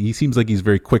guy, he seems like he's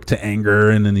very quick to anger,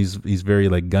 and then he's very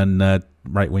gun nut,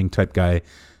 right wing type guy.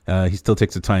 he still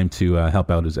takes the time to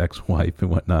help out his ex-wife and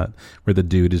whatnot, where the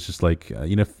dude is just like,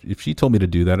 if she told me to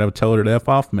do that, I would tell her to F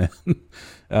off, man.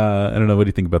 I don't know. What do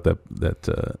you think about that,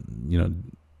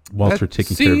 Walter That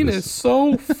taking care of scene this? is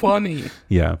so funny.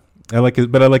 Yeah. I like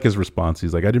it, but I like his response.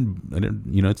 He's like, I didn't,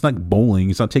 it's not bowling.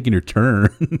 It's not taking your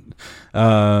turn.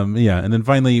 Yeah. And then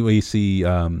finally we see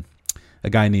a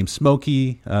guy named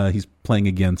Smokey. He's playing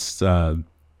against the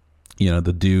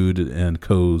dude and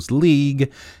Co's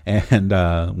league, and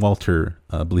Walter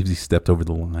believes he stepped over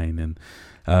the line,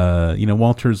 and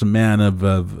Walter's a man of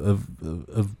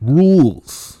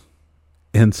rules,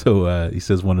 and so he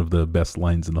says one of the best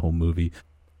lines in the whole movie.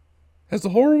 Has the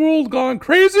whole world gone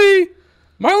crazy?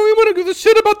 Am I only one who gives a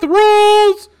shit about the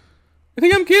rules? I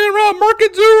think I'm kidding around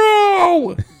Market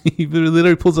Zero. He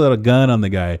literally pulls out a gun on the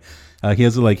guy. He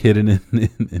has it like hidden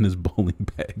in his bowling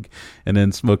bag, and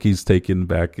then Smokey's taken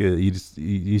back.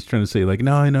 He's trying to say like,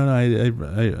 no, I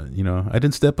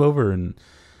didn't step over, and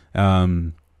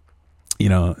and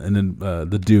then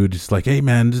the dude just like, hey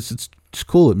man, just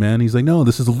cool it, man. He's like, no,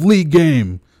 this is a league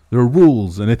game. There are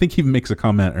rules, and I think he makes a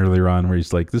comment earlier on where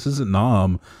he's like, this isn't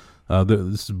Nom,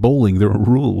 this is bowling. There are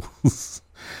rules.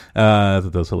 I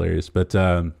thought that was hilarious, but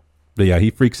yeah,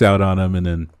 he freaks out on him, and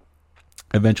then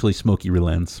eventually Smokey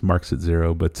relents, marks at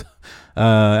 0, but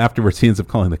afterwards he ends up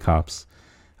calling the cops.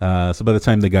 So by the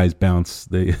time the guys bounce,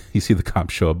 you see the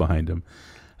cops show up behind him.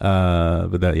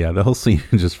 But the whole scene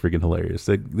is just freaking hilarious.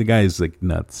 The guy is like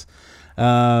nuts.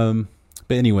 But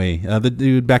anyway, the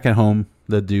dude back at home,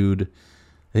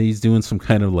 he's doing some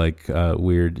kind of like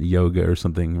weird yoga or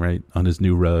something, right, on his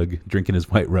new rug, drinking his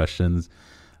White Russians.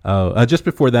 Just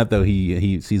before that, though,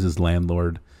 he sees his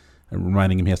landlord,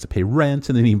 reminding him he has to pay rent,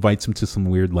 and then he invites him to some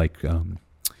weird like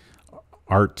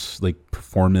art like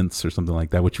performance or something like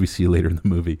that, which we see later in the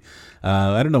movie.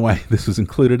 I don't know why this was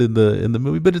included in the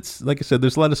movie, but it's like I said,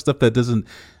 there's a lot of stuff that doesn't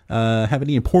have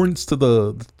any importance to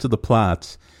the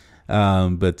plot,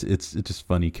 but it's just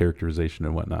funny characterization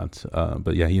and whatnot.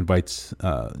 But yeah, he invites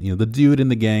the dude in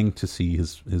the gang to see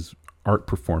his art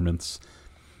performance,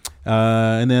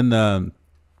 and then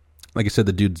like I said,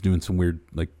 the dude's doing some weird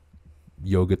like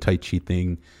yoga tai chi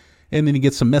thing, and then he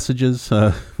gets some messages.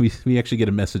 We actually get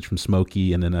a message from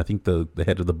Smokey, and then I think the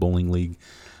head of the bowling league,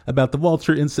 about the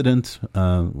Walter incident,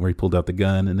 where he pulled out the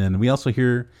gun. And then we also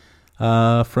hear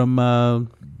from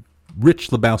Rich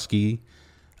Lebowski,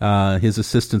 his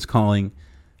assistant's calling,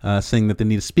 saying that they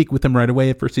need to speak with him right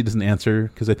away. At first he doesn't answer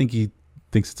because I think he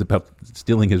thinks it's about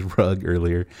stealing his rug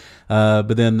earlier,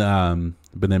 but then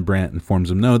Brandt informs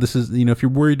him, no, this is, if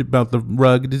you're worried about the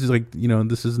rug, this is like,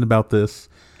 this isn't about this.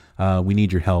 We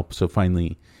need your help. So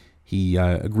finally he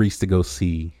agrees to go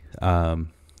see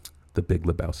the Big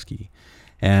Lebowski.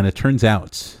 And it turns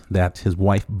out that his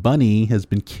wife Bunny has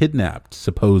been kidnapped,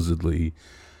 supposedly.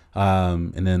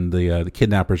 And then the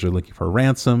kidnappers are looking for a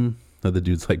ransom. The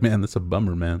dude's like, man, that's a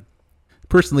bummer, man.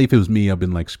 Personally, if it was me, I've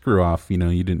been like, screw off. You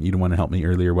didn't want to help me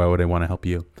earlier. Why would I want to help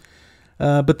you?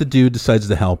 But the dude decides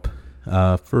to help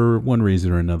for one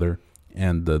reason or another.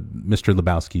 And Mr.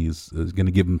 Lebowski is going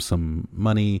to give him some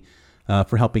money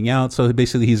for helping out. So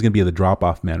basically, he's going to be the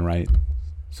drop-off man, right?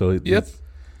 So Yep.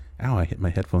 Ow, I hit my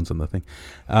headphones on the thing,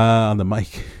 on the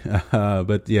mic.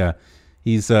 But yeah,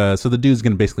 he's so the dude's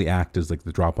going to basically act as like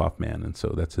the drop-off man, and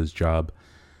so that's his job.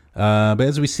 But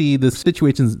as we see, the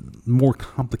situation's more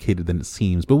complicated than it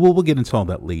seems. But we'll get into all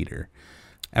that later.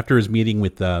 After his meeting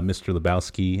with Mr.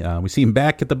 Lebowski, we see him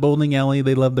back at the bowling alley.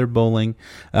 They love their bowling.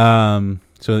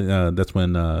 So that's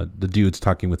when the dude's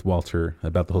talking with Walter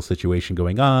about the whole situation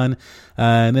going on.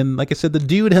 And then, like I said, the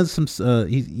dude has some,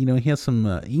 he has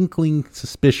some inkling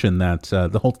suspicion that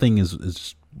the whole thing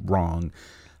is wrong.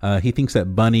 He thinks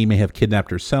that Bunny may have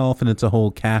kidnapped herself, and it's a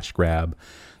whole cash grab.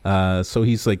 So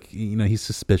he's like, he's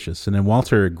suspicious. And then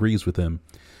Walter agrees with him,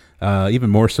 even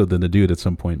more so than the dude at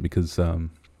some point, because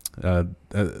they're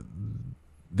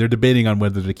debating on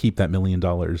whether to keep that $1 million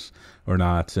or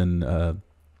not. And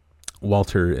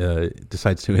Walter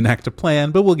decides to enact a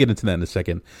plan, but we'll get into that in a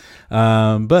second.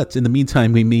 But in the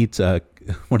meantime, we meet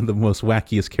one of the most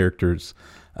wackiest characters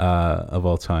of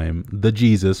all time, the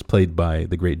Jesus, played by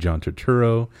the great John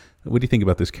Turturro. What do you think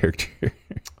about this character?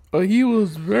 He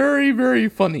was very, very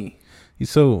funny. He's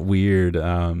so weird.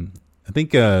 I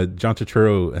think John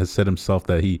Turturro has said himself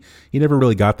that he never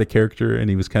really got the character, and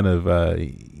he was kind of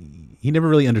he never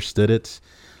really understood it.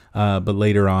 But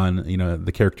later on,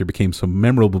 the character became so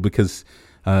memorable because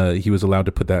he was allowed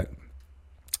to put that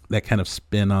kind of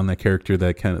spin on that character,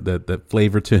 that kind of that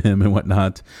flavor to him and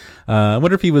whatnot. I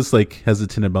wonder if he was like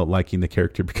hesitant about liking the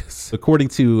character because, according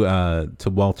to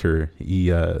Walter,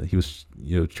 he was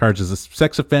charged as a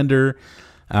sex offender.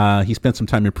 He spent some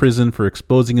time in prison for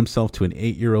exposing himself to an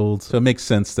 8-year-old. So it makes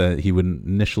sense that he would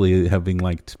initially having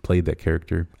played that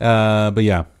character. But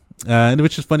yeah. And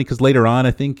which is funny because later on,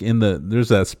 I think there's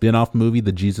a spin-off movie,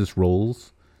 The Jesus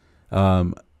Rolls.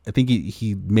 I think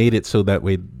he made it so that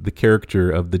way the character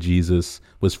of the Jesus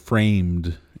was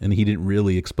framed and he didn't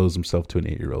really expose himself to an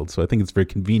 8-year-old. So I think it's very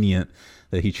convenient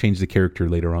that he changed the character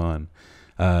later on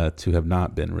to have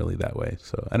not been really that way.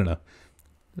 So I don't know.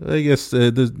 I guess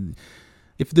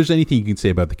if there's anything you can say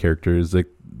about the character is that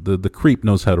the creep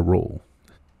knows how to roll.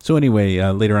 So anyway,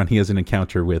 later on he has an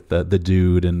encounter with the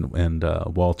dude and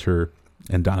Walter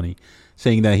and Donnie,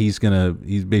 saying that he's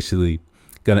basically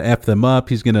gonna F them up.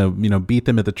 He's gonna beat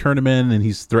them at the tournament, and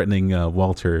he's threatening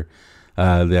Walter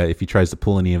that if he tries to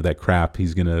pull any of that crap,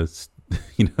 he's gonna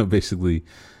basically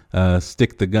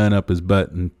stick the gun up his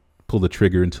butt and pull the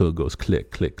trigger until it goes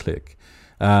click, click, click,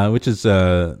 which is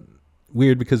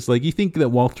weird because you think that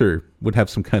Walter would have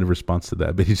some kind of response to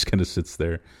that, but he just kind of sits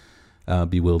there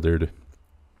bewildered.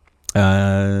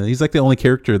 He's like the only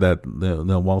character that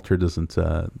the Walter doesn't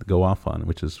go off on,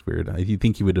 which is weird. You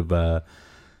think he would have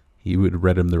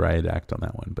read him the riot act on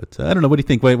that one, but I don't know. What do you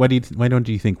think? Why don't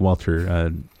you think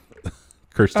Walter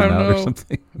cursed him out or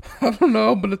something? I don't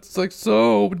know, but it's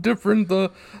so different.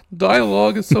 The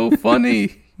dialogue is so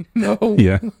funny.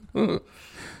 Yeah,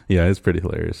 yeah, it's pretty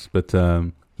hilarious. But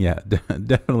yeah,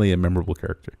 definitely a memorable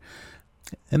character.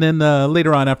 And then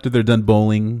later on, after they're done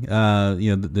bowling,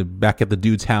 back at the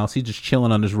dude's house, he's just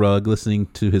chilling on his rug, listening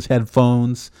to his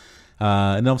headphones.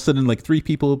 And all of a sudden, 3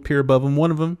 people appear above him.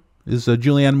 One of them is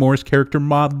Julianne Moore's character,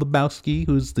 Maude Lebowski,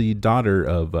 who's the daughter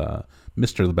of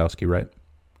Mr. Lebowski, right?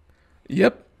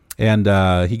 Yep.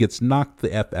 And he gets knocked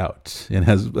the F out and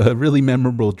has a really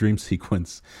memorable dream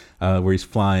sequence where he's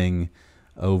flying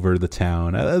over the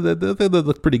town. They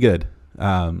look pretty good.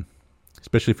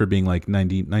 Especially for being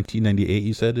 1998,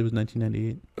 you said it was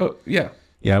 1998? Oh, yeah.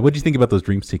 Yeah, what did you think about those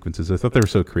dream sequences? I thought they were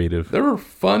so creative. They were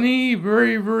funny,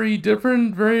 very, very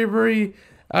different, very, very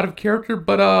out of character.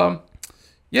 But,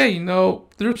 yeah,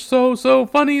 they're so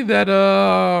funny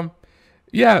that,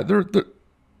 yeah,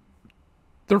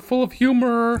 they're full of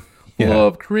humor, full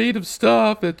of creative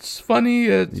stuff. It's funny,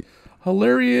 it's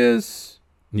hilarious.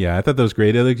 Yeah, I thought that was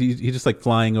great. He's just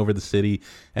flying over the city,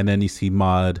 and then you see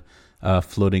Maude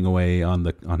floating away on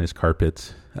his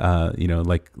carpet,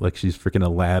 like she's freaking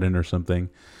Aladdin or something.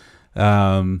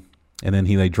 And then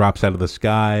he drops out of the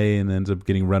sky and ends up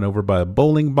getting run over by a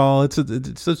bowling ball. It's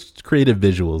such creative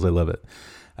visuals. I love it.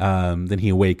 Then he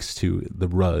awakes to the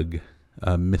rug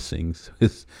missing.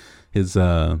 His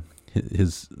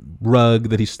rug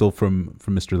that he stole from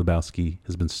Mr. Lebowski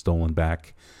has been stolen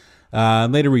back.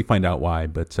 Later we find out why,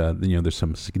 but there's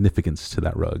some significance to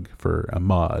that rug for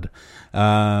Maude.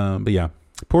 But yeah,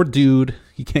 poor dude,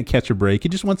 he can't catch a break. He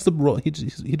just wants to roll. He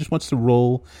just wants to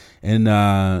roll and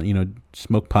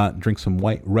smoke pot, drink some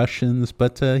White Russians,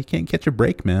 but he can't catch a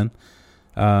break, man.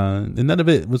 And none of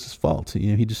it was his fault.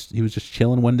 He was just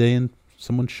chilling one day, and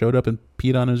someone showed up and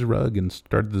peed on his rug and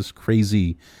started this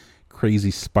crazy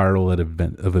spiral of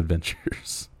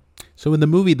adventures. So in the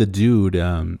movie, the dude,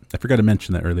 I forgot to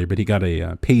mention that earlier, but he got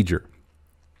a pager.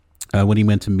 When he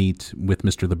went to meet with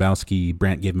Mr. Lebowski,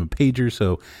 Brandt gave him a pager,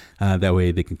 so that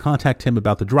way they can contact him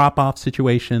about the drop-off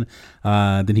situation.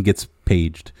 Then he gets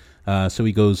paged. So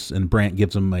he goes, and Brandt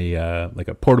gives him a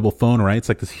portable phone, right? It's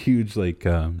like this huge,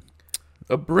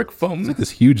 a brick phone. It's like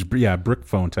this huge, brick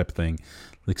phone type thing.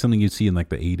 Like something you'd see in the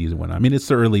 80s and whatnot. I mean, it's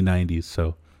the early 90s,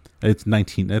 so it's I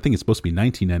think it's supposed to be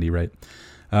 1990, right?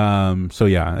 So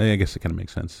yeah, I guess it kind of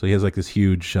makes sense. So he has this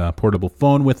huge portable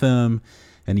phone with him,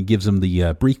 and he gives him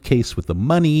the briefcase with the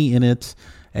money in it,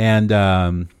 and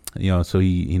so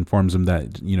he informs him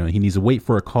that he needs to wait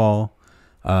for a call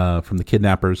from the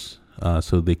kidnappers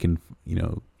so they can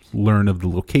learn of the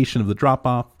location of the drop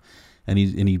off, and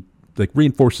he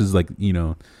reinforces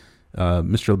Mr.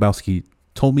 Lebowski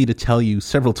told me to tell you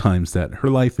several times that her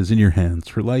life is in your hands.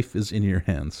 Her life is in your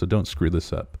hands, so don't screw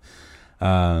this up.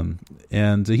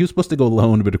 And he was supposed to go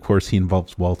alone, but of course he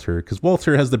involves Walter, because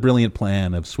Walter has the brilliant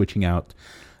plan of switching out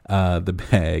the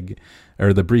bag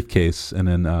or the briefcase and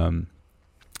then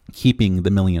keeping the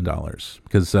 $1 million,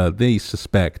 because they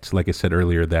suspect, like I said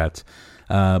earlier, that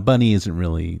Bunny isn't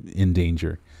really in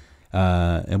danger.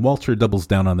 And Walter doubles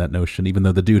down on that notion, even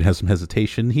though the dude has some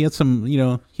hesitation. He had some, he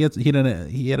had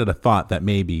a thought that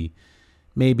maybe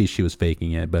she was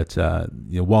faking it, but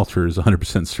Walter is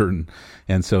 100% certain,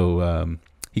 and so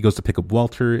he goes to pick up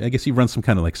Walter. I guess he runs some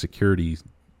kind of security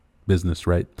business,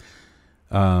 right?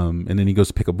 And then he goes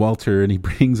to pick up Walter, and he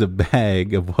brings a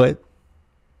bag of what?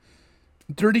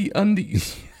 Dirty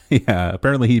undies. Yeah,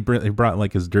 apparently he brought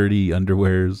like his dirty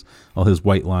underwears, all his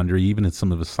white laundry, even had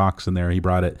some of his socks in there. He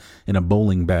brought it in a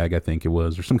bowling bag, I think it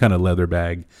was, or some kind of leather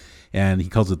bag, and he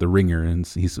calls it the ringer, and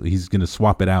he's going to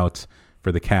swap it out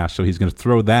for the cash. So he's going to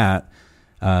throw that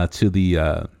to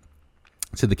the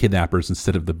kidnappers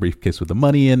instead of the briefcase with the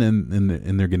money in,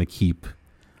 and they're going to keep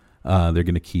the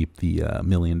 $1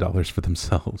 million for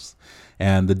themselves.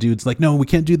 And the dude's like, no, we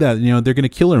can't do that. They're going to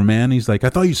kill her, man. He's like,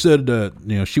 I thought you said,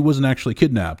 she wasn't actually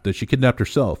kidnapped, that she kidnapped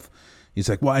herself. He's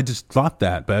like, well, I just thought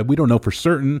that, but we don't know for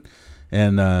certain.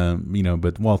 And,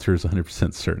 but Walter is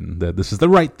 100% certain that this is the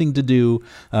right thing to do.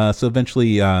 So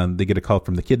eventually they get a call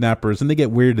from the kidnappers, and they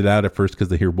get weirded out at first because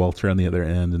they hear Walter on the other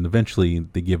end. And eventually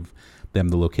they give them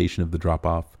the location of the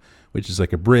drop-off, which is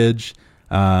like a bridge.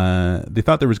 They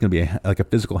thought there was going to be a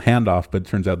physical handoff, but it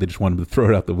turns out they just wanted to throw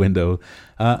it out the window.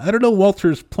 I don't know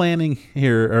Walter's planning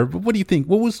here, or what do you think?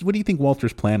 What do you think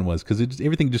Walter's plan was? Because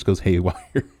everything just goes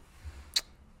haywire.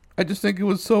 I just think it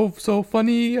was so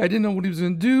funny. I didn't know what he was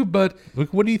going to do, but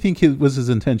what do you think was his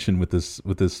intention with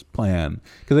this plan?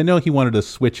 Because I know he wanted to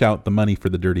switch out the money for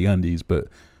the dirty undies, but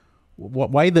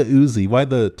why the Uzi? Why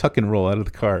the tuck and roll out of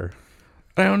the car?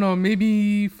 I don't know.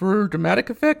 Maybe for dramatic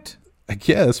effect. I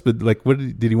guess, but like, what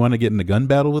did he want to get in a gun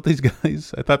battle with these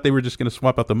guys? I thought they were just going to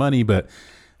swap out the money, but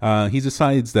he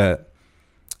decides that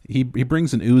he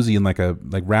brings an Uzi in like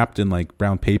wrapped in like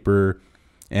brown paper,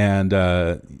 and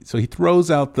so he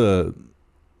throws out the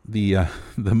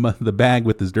bag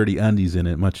with his dirty undies in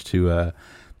it, much to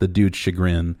the dude's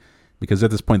chagrin, because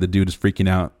at this point the dude is freaking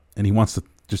out and he wants to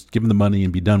just give him the money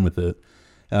and be done with it.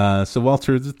 So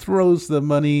Walter throws the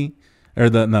money. Or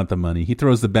not the money. He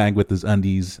throws the bag with his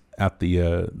undies at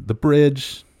the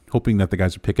bridge, hoping that the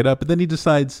guys will pick it up. But then he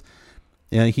decides,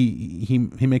 he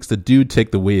makes the dude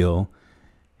take the wheel.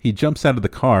 He jumps out of the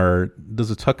car, does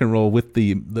a tuck and roll with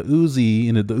the Uzi,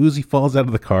 and the Uzi falls out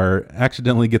of the car,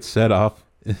 accidentally gets set off,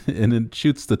 and it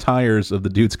shoots the tires of the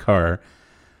dude's car.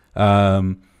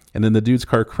 And then the dude's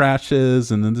car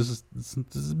crashes, and then this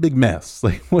is a big mess.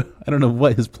 Like, I don't know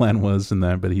what his plan was in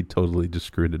that, but he totally just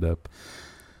screwed it up.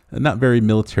 Not very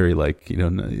military-like,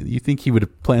 you think he would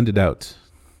have planned it out,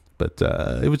 but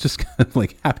it was just kind of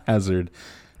like haphazard.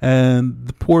 And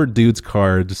the poor dude's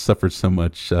car just suffered so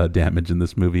much damage in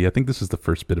this movie. I think this is the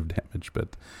first bit of damage,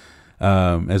 but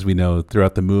as we know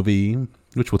throughout the movie,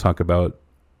 which we'll talk about,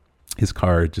 his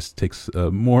car just takes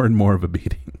more and more of a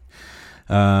beating.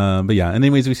 But yeah,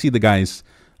 anyways, we see the guys,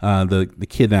 the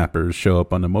kidnappers show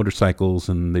up on the motorcycles,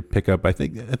 and they pick up, I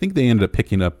think they ended up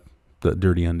picking up the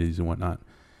dirty undies and whatnot.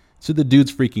 So the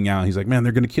dude's freaking out. He's like, man,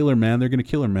 they're going to kill her, man. They're going to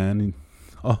kill her, man. And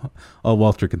all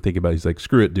Walter can think about, he's like,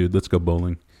 screw it, dude. Let's go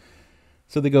bowling.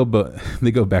 So they go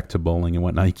back to bowling and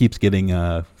whatnot. He keeps getting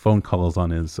phone calls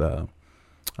on his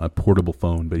portable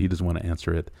phone, but he doesn't want to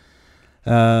answer it.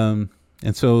 And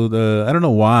so I don't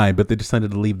know why, but they decided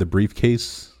to leave the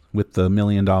briefcase with the $1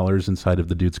 million inside of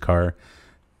the dude's car.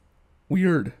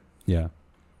 Weird. Yeah.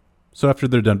 So after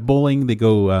they're done bowling, they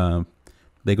go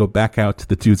back out to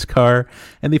the dude's car,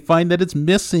 and they find that it's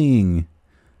missing.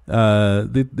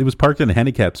 It was parked in a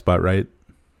handicap spot, right?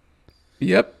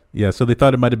 Yep. Yeah, so they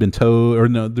thought it might have been towed, or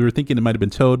no, they were thinking it might have been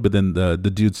towed, but then the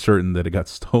dude's certain that it got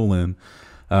stolen.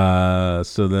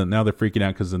 So then now they're freaking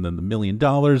out because then the $1 million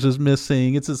is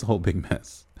missing. It's this whole big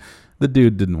mess. The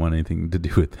dude didn't want anything to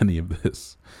do with any of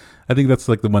this. I think that's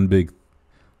like the one big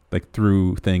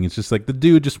through thing. It's just like the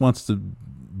dude just wants to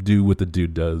do what the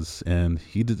dude does, and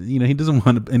he doesn't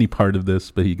want any part of this,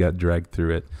 but he got dragged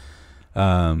through it.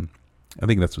 I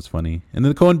think that's what's funny. And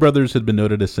then the Coen brothers had been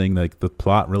noted as saying like the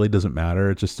plot really doesn't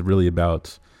matter. It's just really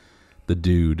about the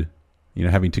dude,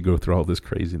 having to go through all this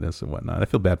craziness and whatnot. I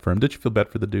feel bad for him. Did you feel bad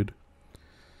for the dude?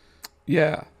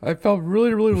 Yeah, I felt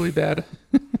really, really, really bad.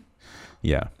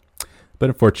 Yeah, but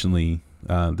unfortunately,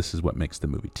 this is what makes the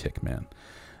movie tick, man.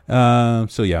 So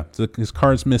his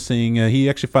car's missing. He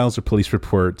actually files a police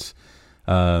report,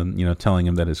 telling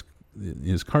him that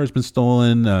his car's been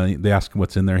stolen. They ask him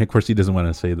what's in there. Of course, he doesn't want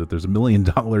to say that there's $1 million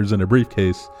in a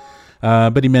briefcase,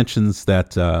 but he mentions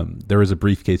that there is a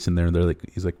briefcase in there. And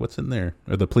he's like, "What's in there?"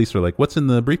 Or the police are like, "What's in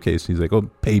the briefcase?" He's like, "Oh,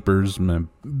 papers, my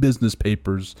business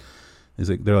papers."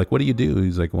 They're like, "What do you do?"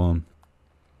 He's like, "Well,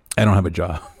 I don't have a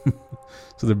job."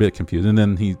 So they're a bit confused. And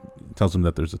then he tells them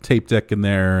that there's a tape deck in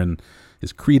there, and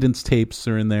his Credence tapes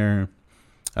are in there,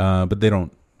 but they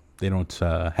don't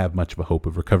have much of a hope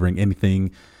of recovering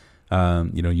anything.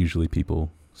 Usually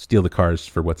people steal the cars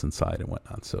for what's inside and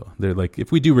whatnot. So they're like,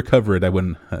 if we do recover it, I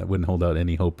wouldn't hold out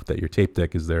any hope that your tape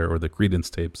deck is there or the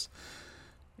Credence tapes.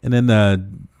 And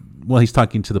then while he's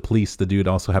talking to the police, the dude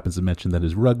also happens to mention that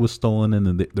his rug was stolen, and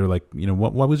then they're like,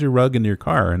 what was your rug in your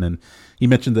car? And then he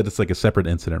mentioned that it's like a separate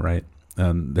incident, right?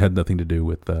 It had nothing to do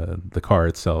with the car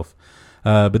itself.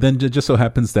 But then it just so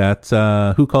happens that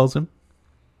who calls him?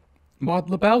 Maud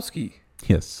Lebowski.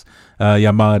 Yes.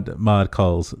 Maud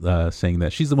calls saying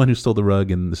that she's the one who stole the rug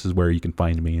and this is where you can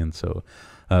find me. And so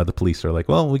the police are like,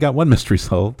 well, we got one mystery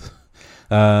solved.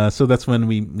 So that's when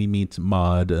we meet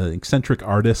Maud, eccentric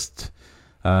artist.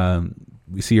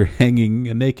 We see her hanging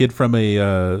naked from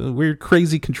a weird,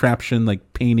 crazy contraption,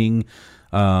 like painting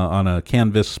on a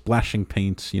canvas, splashing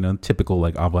paint, typical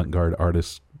like avant-garde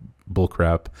artist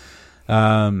bullcrap.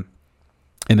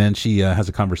 And then she has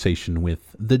a conversation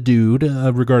with the dude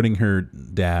regarding her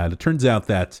dad. It turns out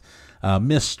that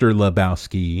Mr.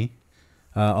 Lebowski,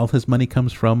 all his money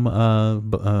comes from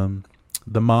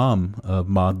the mom of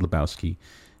Maud Lebowski,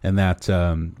 and that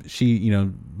she,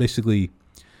 basically,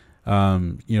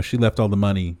 she left all the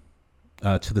money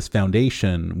to this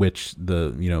foundation, which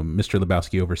Mr.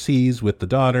 Lebowski oversees with the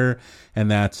daughter,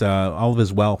 and that all of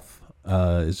his wealth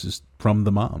is just from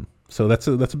the mom. So that's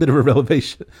a bit of a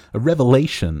revelation.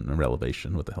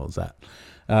 What the hell is that?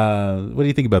 What do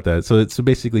you think about that? So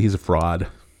basically he's a fraud.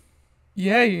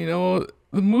 Yeah, the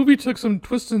movie took some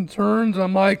twists and turns.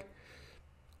 I'm like,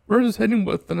 where's this heading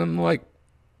with? And I'm like,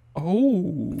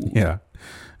 oh. Yeah.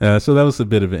 So that was a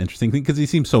bit of an interesting thing because he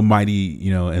seems so mighty,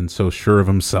 and so sure of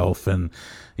himself. And,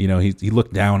 he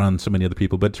looked down on so many other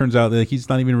people. But it turns out that he's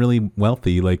not even really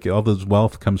wealthy. Like all this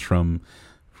wealth comes from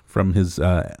his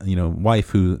wife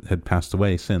who had passed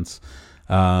away since.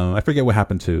 I forget what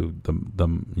happened to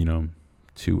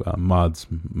Maud's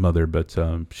mother, but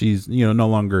she's no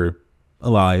longer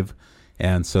alive,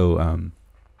 and so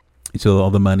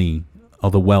all the money, all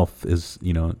the wealth is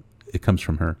it comes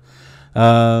from her.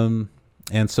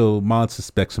 And so Maud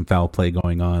suspects some foul play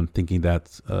going on, thinking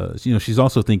that she's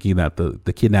also thinking that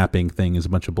the kidnapping thing is a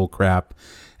bunch of bull crap,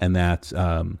 and that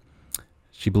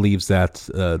she believes that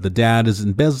the dad is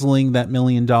embezzling that $1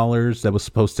 million that was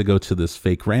supposed to go to this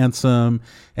fake ransom.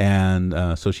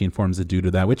 And so she informs the dude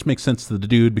of that, which makes sense to the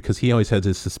dude because he always has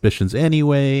his suspicions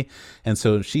anyway. And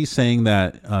so she's saying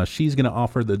that she's going to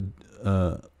offer the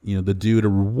dude a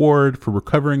reward for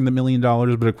recovering the $1 million.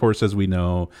 But of course, as we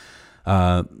know,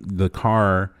 the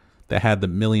car that had the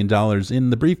 $1 million in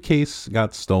the briefcase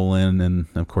got stolen. And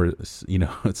of course,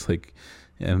 it's like,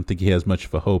 I don't think he has much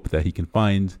of a hope that he can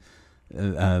find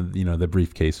the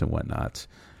briefcase and whatnot.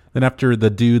 Then after the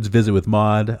dude's visit with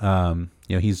Maud,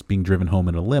 he's being driven home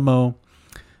in a limo.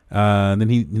 And then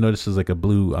he notices like a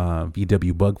blue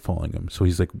VW bug following him. So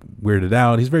he's like weirded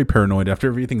out. He's very paranoid after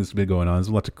everything that's been going on. There's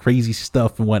lots of crazy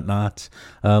stuff and whatnot.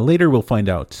 Later we'll find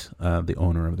out the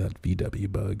owner of that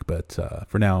VW bug. But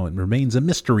for now, it remains a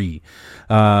mystery.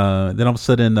 Then all of a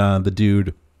sudden, the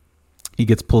dude, he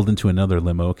gets pulled into another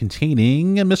limo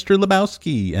containing Mr.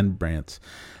 Lebowski and Brandt.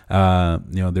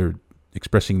 They're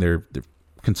expressing their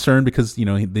concern because,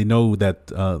 they know that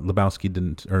Lebowski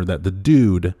didn't, or that the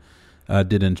dude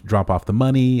didn't drop off the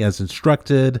money as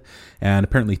instructed. And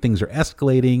apparently things are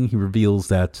escalating. He reveals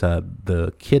that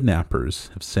the kidnappers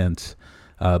have sent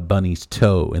Bunny's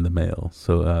toe in the mail.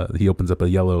 So he opens up a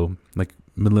yellow, like,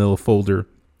 manila folder,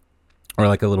 or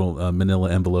like a little manila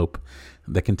envelope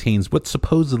that contains what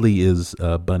supposedly is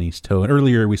Bunny's toe. And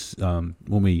earlier, when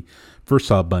we first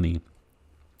saw Bunny,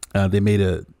 they made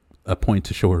a point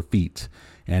to show her feet,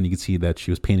 and you can see that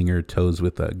she was painting her toes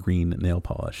with green nail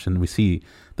polish. And we see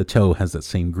the toe has that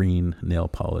same green nail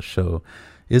polish. So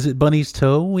is it Bunny's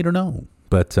toe? We don't know,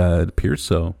 but it appears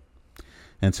so.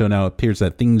 And so now it appears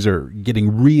that things are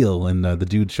getting real, and the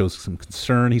dude shows some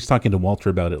concern. He's talking to Walter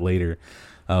about it later,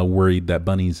 worried that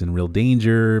Bunny's in real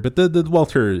danger. But the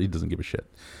Walter, he doesn't give a shit.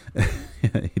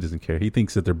 He doesn't care. He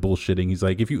thinks that they're bullshitting. He's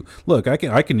like, if you look, I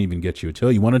can even get you a toe.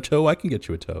 You want a toe? I can get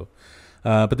you a toe.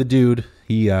 But the dude,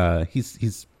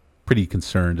 he's pretty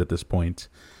concerned at this point.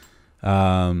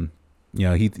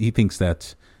 He thinks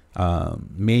that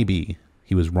maybe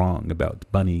he was wrong about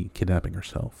Bunny kidnapping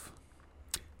herself.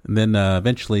 And then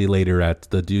eventually later at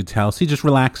the dude's house, he's just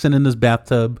relaxing in his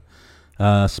bathtub,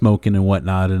 smoking and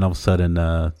whatnot. And all of a sudden,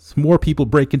 some more people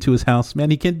break into his house.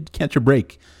 Man, he can't catch a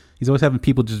break. He's always having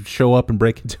people just show up and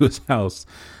break into his house.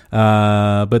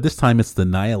 But this time it's the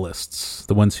nihilists,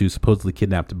 the ones who supposedly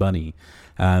kidnapped Bunny.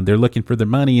 They're looking for their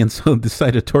money, and so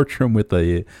decide to torture him with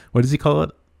a, what does he call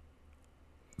it?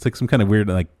 It's like some kind of weird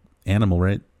like animal,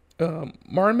 right?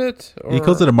 Marmot? Or... He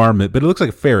calls it a marmot, but it looks like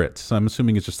a ferret. So I'm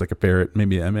assuming it's just like a ferret.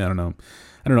 Maybe, I don't know.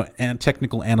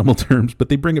 Technical animal terms, but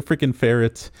they bring a freaking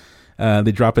ferret.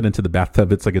 They drop it into the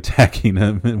bathtub. It's like attacking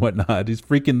him and whatnot.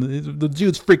 The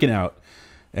dude's freaking out.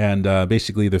 And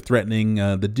basically, they're threatening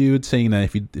the dude, saying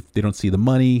that if they don't see the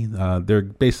money, they're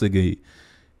basically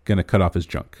gonna cut off his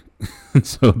junk.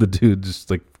 So the dude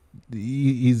just like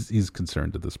he's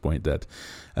concerned at this point that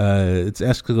it's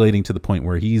escalating to the point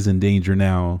where he's in danger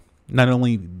now. Not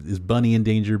only is Bunny in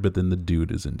danger, but then the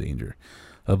dude is in danger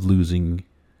of losing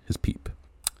his peep.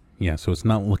 Yeah, so it's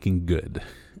not looking good.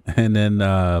 And then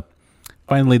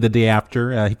finally, the day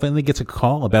after, he finally gets a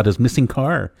call about his missing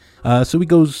car. So he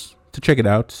goes to check it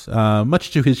out.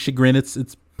 Much to his chagrin,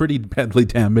 it's pretty badly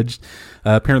damaged.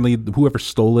 Apparently, whoever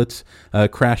stole it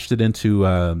crashed it into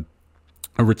a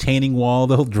retaining wall.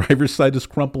 The whole driver's side is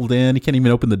crumpled in. He can't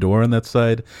even open the door on that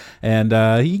side. And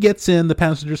he gets in the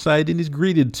passenger side, and he's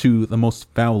greeted to the most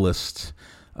foulest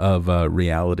of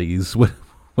realities.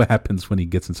 What happens when he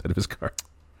gets inside of his car?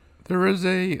 There is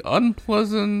a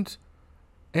unpleasant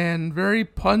and very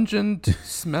pungent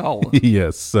smell.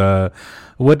 Yes.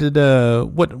 What did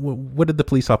the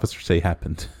police officer say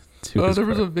happened to his There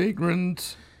car? was a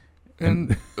vagrant,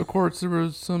 and of course there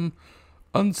was some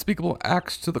unspeakable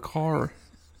acts to the car.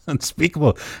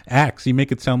 Unspeakable acts. You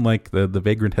make it sound like the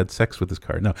vagrant had sex with his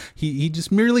car. No, he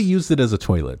just merely used it as a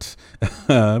toilet,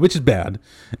 which is bad.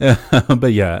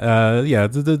 But yeah,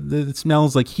 it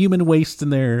smells like human waste in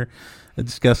there.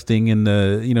 Disgusting, and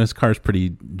his car's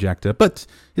pretty jacked up. But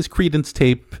his credence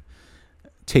tapes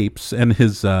and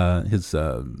his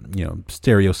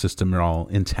stereo system are all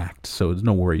intact, so there's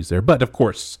no worries there. But of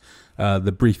course,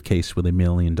 the briefcase with $1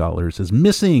 million is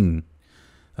missing,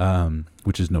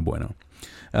 which is no bueno.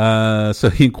 So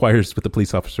he inquires with the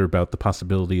police officer about the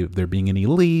possibility of there being any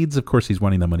leads. Of course, he's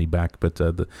wanting the money back, but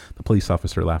the police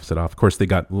officer laughs it off. Of course, they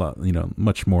got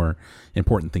much more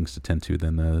important things to tend to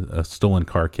than a stolen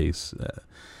car case.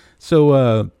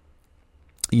 So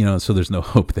there's no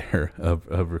hope there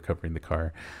of recovering the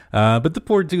car. But the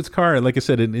poor dude's car, like I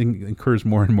said, it incurs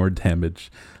more and more damage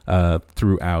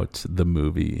throughout the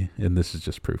movie, and this is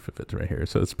just proof of it right here.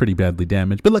 So it's pretty badly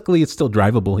damaged, but luckily it's still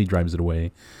drivable. He drives it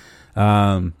away.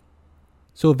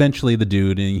 So eventually the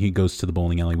dude, he goes to the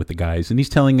bowling alley with the guys, and he's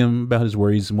telling them about his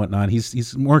worries and whatnot.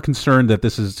 He's more concerned that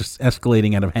this is just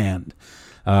escalating out of hand.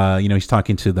 He's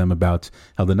talking to them about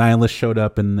how the nihilist showed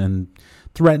up and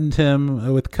threatened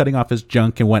him with cutting off his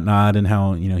junk and whatnot, and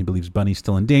how, he believes Bunny's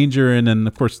still in danger. And then,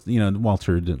 of course,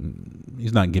 Walter,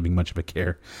 he's not giving much of a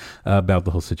care about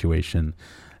the whole situation.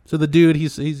 So the dude,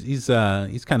 he's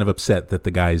kind of upset that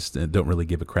the guys don't really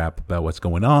give a crap about what's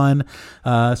going on.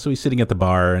 So he's sitting at the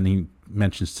bar, and he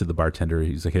mentions to the bartender,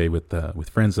 he's like, "Hey, with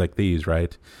friends like these,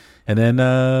 right?" And then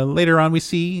later on, we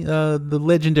see the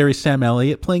legendary Sam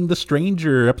Elliott playing the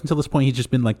stranger. Up until this point, he's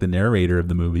just been like the narrator of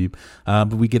the movie,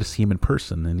 but we get to see him in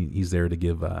person, and he's there to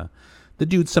give the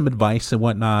dude some advice and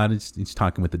whatnot. He's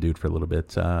talking with the dude for a little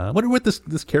bit. I wonder what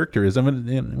this character is. I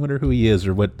wonder who he is,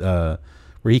 or what.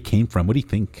 Where he came from. What do you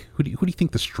think? Who do you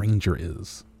think the stranger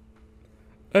is?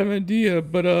 I have an idea,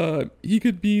 but he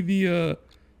could be the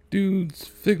dude's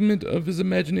figment of his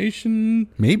imagination.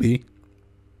 Maybe.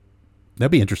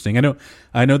 That'd be interesting. I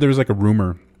know there was like a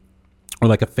rumor or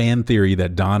like a fan theory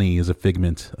that Donnie is a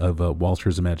figment of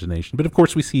Walter's imagination. But of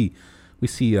course we see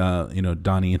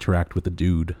Donnie interact with the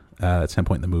dude at some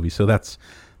point in the movie. So that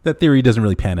theory doesn't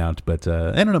really pan out. But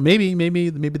I don't know.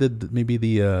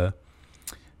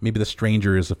 Maybe the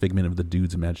stranger is a figment of the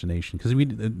dude's imagination, because he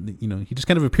just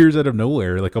kind of appears out of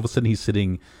nowhere. Like all of a sudden he's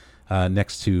sitting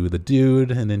next to the dude,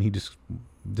 and then he just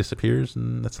disappears,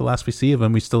 and that's the last we see of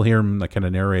him. We still hear him like kind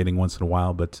of narrating once in a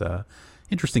while, but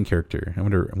interesting character. I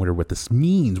wonder what this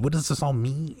means. What does this all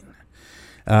mean?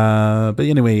 But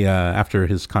anyway, after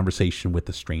his conversation with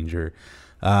the stranger,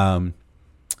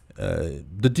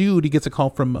 the dude, he gets a call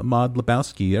from Big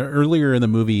Lebowski earlier in the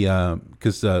movie,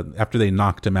 because after they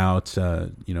knocked him out,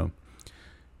 Ahmad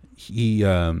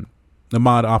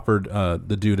offered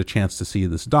the dude a chance to see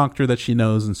this doctor that she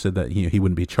knows, and said that he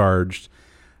wouldn't be charged.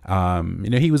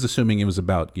 He was assuming it was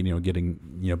about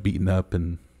getting beaten up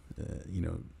and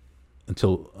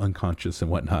until unconscious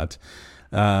and whatnot.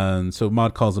 So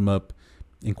Ahmad calls him up,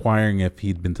 inquiring if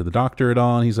he'd been to the doctor at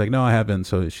all, and he's like, "No, I haven't."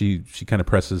 So she kind of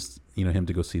presses him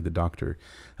to go see the doctor.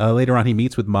 Later on, he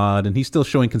meets with Maud, and he's still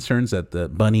showing concerns that the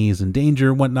bunny is in danger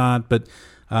and whatnot, but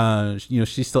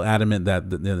she's still adamant that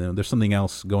there's something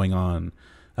else going on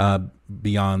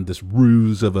beyond this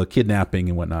ruse of a kidnapping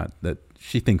and whatnot, that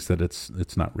she thinks that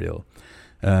it's not real.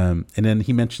 And then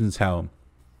he mentions how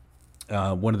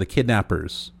one of the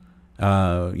kidnappers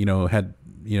had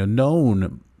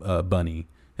known Bunny.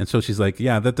 And so she's like,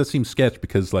 "Yeah, that does seem sketch,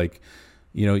 because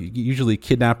usually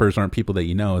kidnappers aren't people that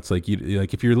you know. It's like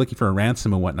if you're looking for a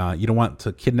ransom and whatnot, you don't want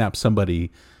to kidnap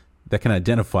somebody that can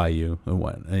identify you and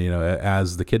what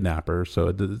as the kidnapper.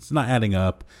 So it's not adding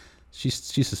up. She's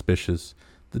suspicious.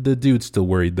 The dude's still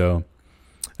worried though.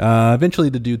 Eventually,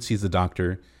 the dude sees the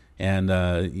doctor, and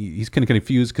he's kind of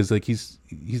confused because like he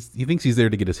thinks he's there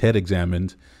to get his head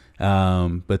examined,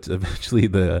 but eventually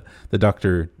the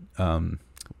doctor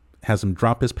has him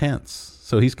drop his pants.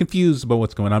 So he's confused about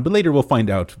what's going on, but later we'll find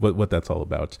out what that's all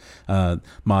about.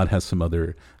 Maud has some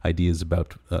other ideas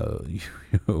about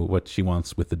what she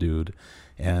wants with the dude,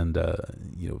 and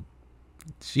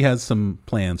she has some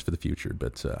plans for the future,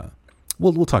 but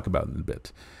we'll talk about it in a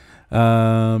bit.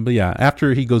 But yeah,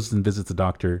 after he goes and visits the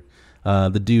doctor,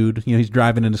 the dude, he's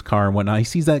driving in his car and whatnot. He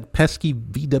sees that pesky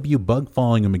VW bug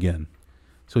following him again,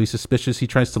 so he's suspicious. He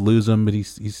tries to lose him, but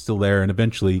he's still there, and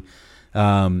eventually.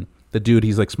 The dude,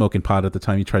 he's like smoking pot at the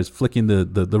time. He tries flicking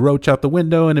the roach out the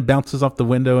window, and it bounces off the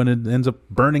window, and it ends up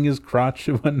burning his crotch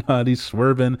and whatnot. He's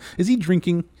swerving. Is he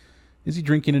drinking? Is he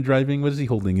drinking and driving? What is he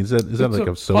holding? Is that like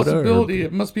a soda? Possibility.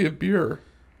 It must be a beer.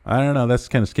 I don't know. That's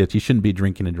kind of sketchy. He shouldn't be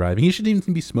drinking and driving. He shouldn't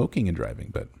even be smoking and driving.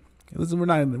 But we're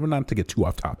not to get too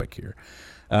off topic here.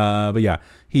 But yeah,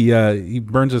 he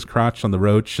burns his crotch on the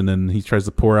roach, and then he tries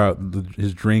to pour out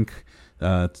his drink,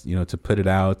 to put it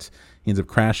out. He ends up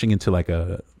crashing into like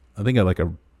a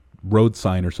road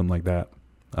sign or something like that.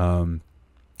 And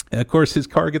of course, his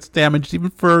car gets damaged even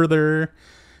further,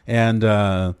 and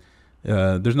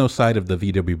there's no sight of the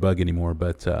VW bug anymore.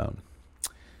 But in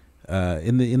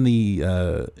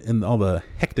all the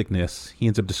hecticness, he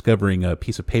ends up discovering a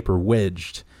piece of paper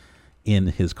wedged in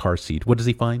his car seat. What does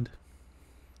he find?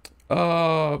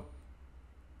 Some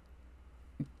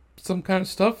kind of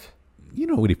stuff. You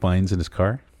know what he finds in his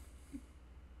car?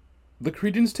 The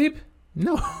credence tape?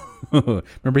 No.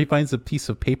 Remember, he finds a piece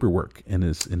of paperwork in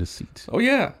his seat. Oh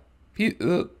yeah,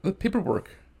 the paperwork.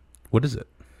 What is it?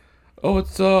 Oh,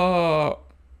 it's the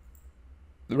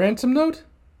ransom note.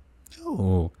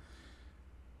 Oh.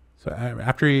 So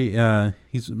after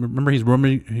he's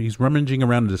rummaging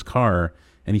around in his car,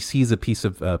 and he sees a piece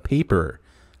of paper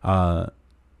wedged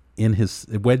in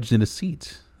his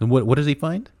seat. And what does he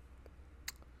find?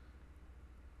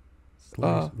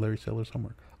 Larry Sellers'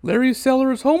 homework. Larry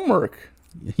Sellers' homework.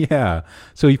 Yeah.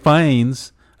 So he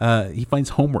finds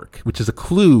homework, which is a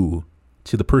clue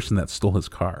to the person that stole his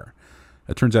car.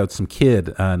 It turns out some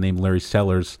kid named Larry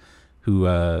Sellers who,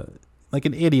 like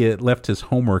an idiot, left his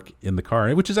homework in the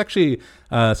car, which is actually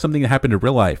something that happened in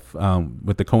real life.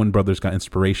 With the Coen brothers got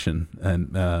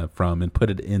inspiration from and put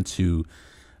it into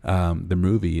the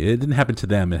movie. It didn't happen to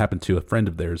them; it happened to a friend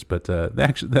of theirs. But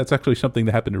that's actually something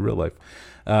that happened in real life.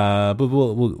 But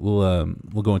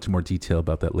we'll go into more detail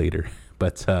about that later.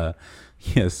 But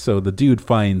yes, so the dude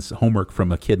finds homework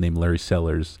from a kid named Larry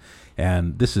Sellers,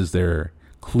 and this is their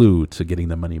clue to getting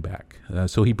the money back.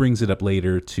 So he brings it up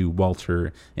later to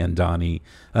Walter and Donnie.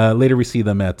 Later we see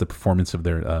them at the performance of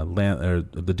their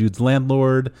the dude's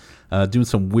landlord, doing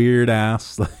some weird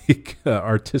ass like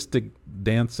artistic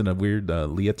dance in a weird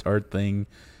leotard thing.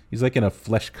 He's like in a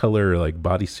flesh color like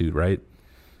bodysuit, right?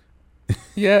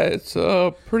 Yeah, it's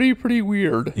pretty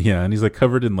weird. Yeah, and he's like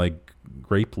covered in like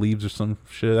grape leaves or some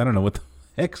shit. I don't know what the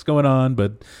heck's going on,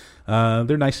 but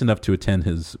they're nice enough to attend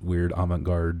his weird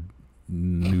avant-garde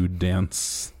nude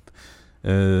dance.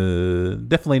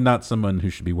 Definitely not someone who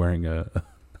should be wearing a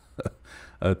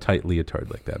tight leotard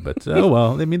like that. But oh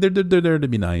well, I mean they're there to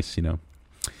be nice, you know.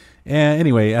 And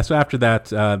anyway, so after that,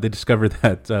 they discover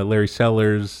that Larry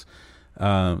Sellers.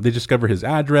 They discover his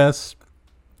address.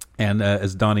 And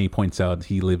as Donnie points out,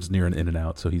 he lives near an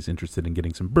In-N-Out, so he's interested in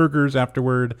getting some burgers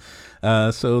afterward.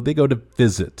 So they go to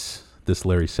visit this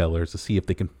Larry Sellers to see if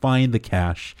they can find the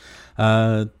cash.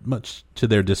 Much to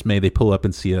their dismay, they pull up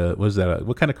and see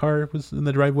what kind of car was in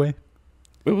the driveway?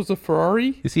 It was a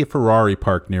Ferrari? You see a Ferrari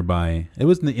parked nearby. It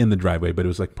wasn't in the driveway, but it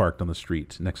was like parked on the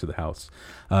street next to the house.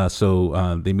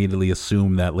 So they immediately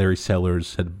assume that Larry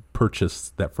Sellers had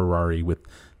purchased that Ferrari with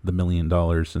the $1 million,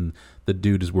 and the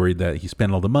dude is worried that he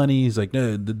spent all the money. He's like,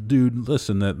 no, the dude,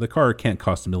 listen, the car can't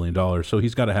cost $1 million, so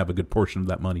he's got to have a good portion of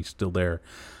that money still there.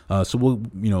 So we'll,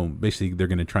 basically they're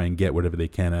going to try and get whatever they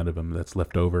can out of him that's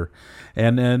left over,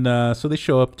 and then so they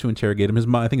show up to interrogate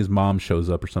him. I think his mom shows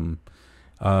up or something.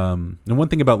 And one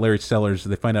thing about Larry Sellers,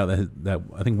 they find out that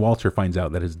I think Walter finds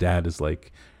out that his dad is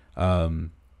like some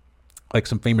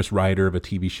famous writer of a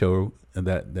TV show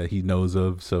that he knows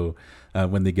of. So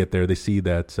when they get there, they see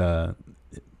that the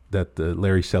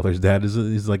Larry Sellers' dad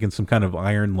is like in some kind of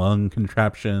iron lung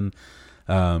contraption,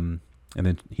 and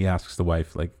then he asks the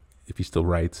wife like if he still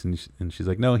writes, and she's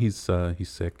like, no, he's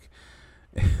sick.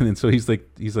 And then so he's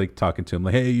like talking to him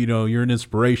like, hey, you're an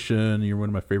inspiration. You're one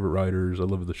of my favorite writers. I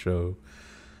love the show.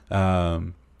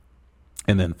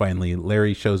 And then finally,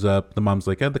 Larry shows up. The mom's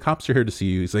like, the cops are here to see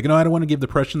you. He's like, no, I don't want to give the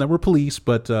impression that we're police,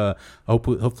 but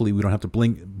hopefully we don't have to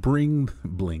bring.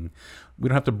 We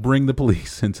don't have to bring the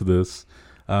police into this.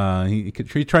 He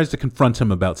tries to confront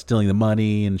him about stealing the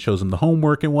money and shows him the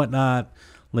homework and whatnot,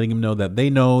 letting him know that they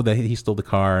know that he stole the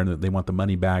car and that they want the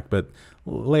money back. But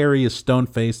Larry is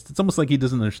stone-faced. It's almost like he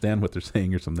doesn't understand what they're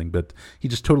saying or something, but he's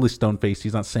just totally stone-faced.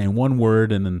 He's not saying one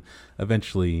word, and then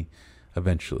eventually,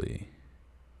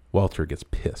 Walter gets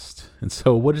pissed. And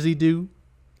so what does he do?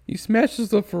 He smashes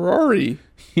the Ferrari.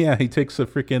 Yeah, he takes a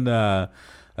freaking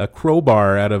a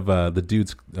crowbar out of the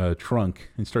dude's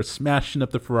trunk and starts smashing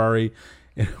up the Ferrari.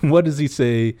 And what does he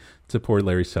say to poor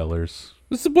Larry Sellers?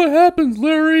 This is what happens,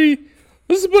 Larry.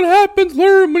 This is what happens,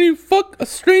 Larry, when you fuck a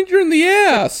stranger in the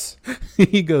ass.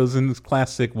 He goes in this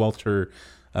classic Walter,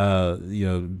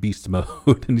 beast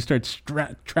mode, and he starts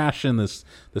trashing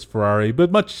this Ferrari.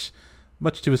 But much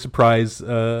to his surprise,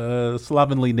 a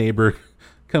slovenly neighbor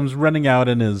comes running out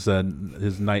in his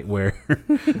nightwear,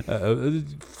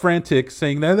 frantic,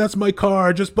 saying that's my car.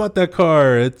 I just bought that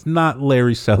car. It's not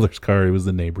Larry Sellers' car. It was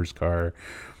the neighbor's car.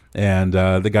 And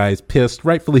the guy's pissed,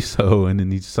 rightfully so. And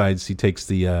then he decides he takes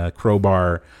the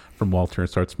crowbar from Walter and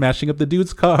starts smashing up the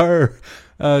dude's car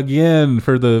again.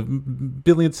 For the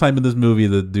billionth time in this movie,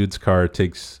 the dude's car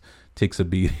takes a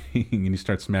beating, and he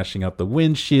starts smashing out the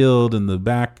windshield and the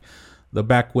back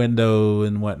window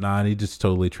and whatnot. He just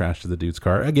totally trashes the dude's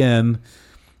car again,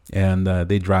 and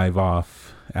they drive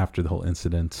off after the whole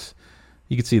incident.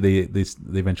 You can see they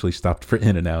eventually stopped for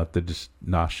In-N-Out. They're just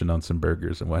noshing on some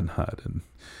burgers and whatnot, and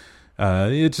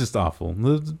it's just awful.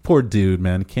 The poor dude,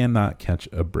 man, cannot catch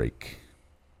a break.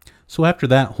 So after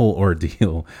that whole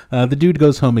ordeal, the dude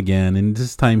goes home again, and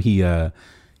this time he's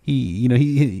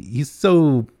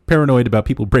so paranoid about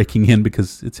people breaking in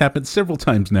because it's happened several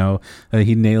times now.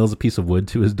 He nails a piece of wood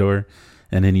to his door,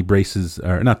 and then he braces,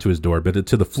 or not to his door, but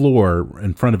to the floor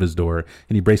in front of his door,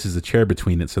 and he braces a chair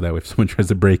between it so that way if someone tries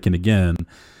to break in again,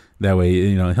 that way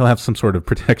he'll have some sort of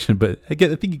protection. But I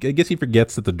guess he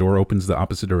forgets that the door opens the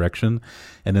opposite direction,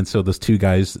 and then so those two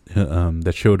guys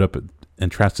that showed up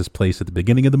and trashed his place at the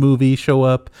beginning of the movie show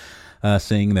up.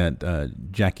 Saying that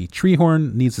Jackie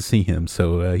Treehorn needs to see him.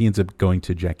 So he ends up going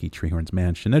to Jackie Treehorn's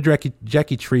mansion. Now, Jackie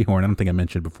Treehorn, I don't think I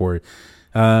mentioned before,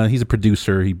 he's a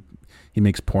producer. He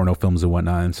makes porno films and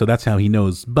whatnot. And so that's how he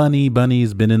knows Bunny.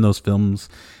 Bunny's been in those films.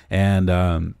 And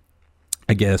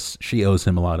I guess she owes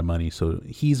him a lot of money. So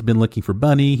he's been looking for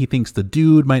Bunny. He thinks the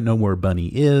dude might know where Bunny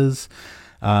is.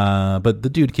 But the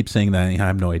dude keeps saying that I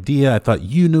have no idea. I thought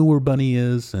you knew where Bunny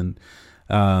is. And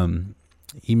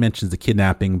he mentions the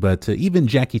kidnapping, but even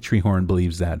Jackie Treehorn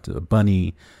believes that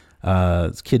Bunny's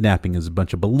kidnapping is a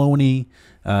bunch of baloney,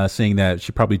 saying that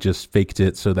she probably just faked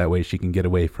it so that way she can get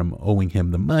away from owing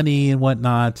him the money and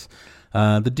whatnot.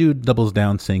 The dude doubles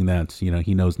down, saying that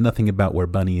he knows nothing about where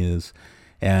Bunny is,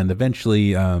 and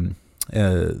eventually, Jackie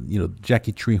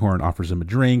Treehorn offers him a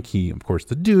drink. Of course,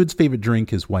 the dude's favorite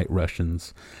drink is White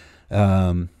Russians.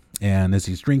 And as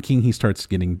he's drinking, he starts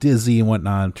getting dizzy and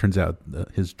whatnot. Turns out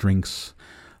his drinks,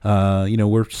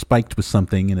 were spiked with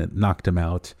something, and it knocked him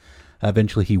out.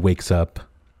 Eventually, he wakes up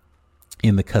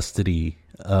in the custody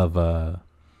of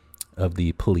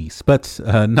the police, but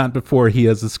not before he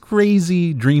has this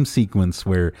crazy dream sequence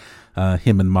where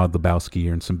him and Big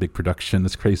Lebowski are in some big production.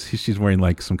 It's crazy. She's wearing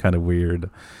like some kind of weird,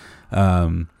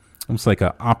 almost like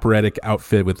an operatic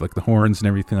outfit with like the horns and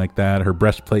everything like that. Her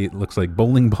breastplate looks like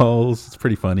bowling balls. It's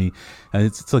pretty funny.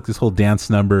 It's like this whole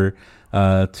dance number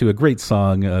to a great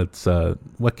song. It's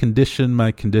What Condition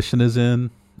My Condition Is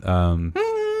In,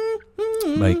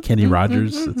 by Kenny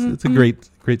Rogers. It's a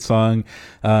great song.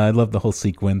 I love the whole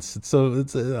sequence. It's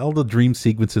all the dream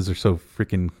sequences are so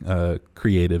freaking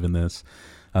creative in this.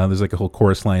 There's like a whole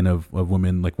chorus line of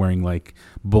women like wearing like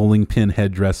bowling pin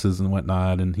headdresses and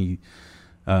whatnot, and he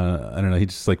I don't know, he's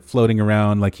just like floating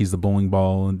around like he's the bowling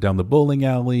ball and down the bowling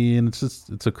alley, and it's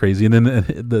so crazy. And then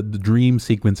the dream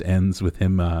sequence ends with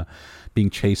him being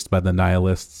chased by the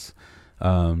nihilists,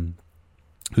 who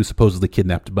supposedly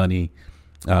kidnapped Bunny,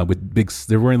 with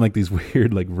they're wearing like these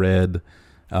weird like red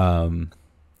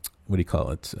what do you call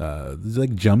it? These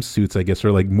like jumpsuits, I guess,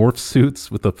 or like morph suits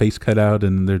with the face cut out,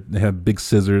 and they have big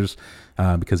scissors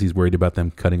because he's worried about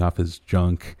them cutting off his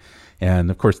junk. And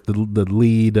of course, the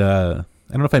lead. I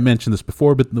don't know if I mentioned this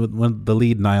before, but the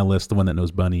lead nihilist, the one that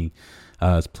knows Bunny,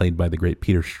 is played by the great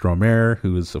Peter Stormare,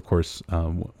 who is, of course,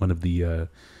 one of the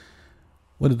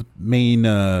main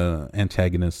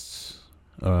antagonists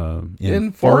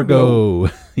in Fargo.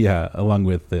 Yeah, along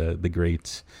with the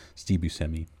great Steve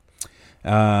Buscemi.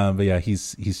 But yeah,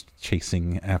 he's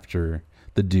chasing after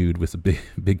the dude with a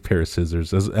big pair of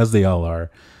scissors, as they all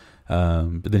are.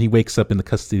 But then he wakes up in the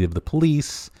custody of the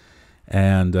police,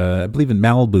 and I believe in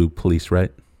Malibu police,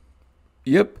 right?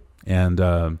 Yep. And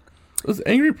those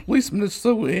angry policemen is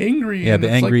so angry. yeah, and the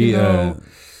it's angry, like,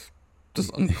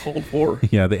 just uncalled for.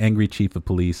 yeah, the angry chief of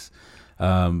police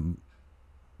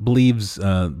believes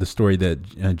the story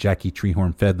that Jackie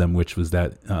Treehorn fed them, which was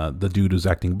that the dude was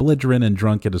acting belligerent and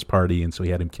drunk at his party, and so he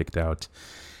had him kicked out.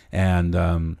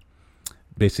 And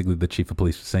basically, the chief of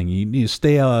police was saying, "You need to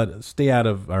stay out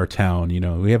of our town. You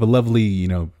know, we have a lovely,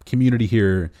 community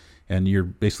here, and you're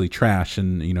basically trash."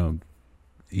 And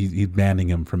he's banning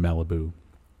him from Malibu.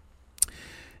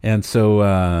 And so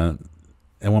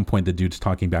at one point, the dude's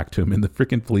talking back to him, and the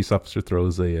freaking police officer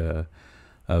throws a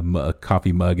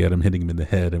coffee mug at him, hitting him in the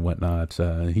head and whatnot.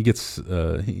 He gets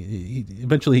he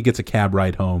eventually gets a cab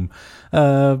ride home,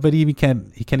 but he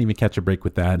can't even catch a break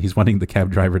with that. He's wanting the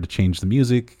cab driver to change the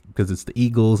music because it's the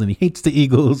Eagles, and he hates the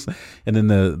Eagles. And then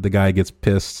the guy gets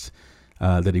pissed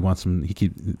that he wants him.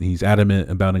 He's adamant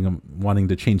about him wanting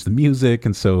to change the music,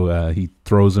 and so he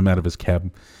throws him out of his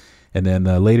cab. And then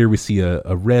later we see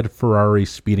a red Ferrari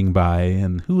speeding by,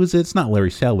 and who is it? It's not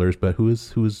Larry Sellers, but who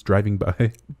is driving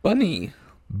by? Bunny.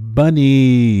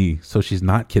 So she's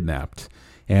not kidnapped,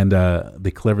 and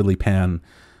they cleverly pan,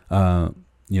 to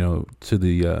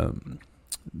the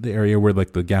area where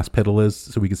like the gas pedal is,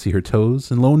 so we can see her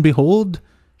toes. And lo and behold,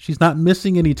 she's not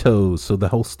missing any toes. So the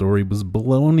whole story was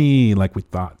baloney, like we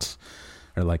thought,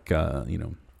 or like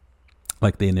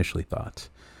like they initially thought.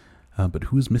 But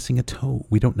who's missing a toe?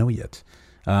 We don't know yet.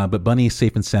 But Bunny is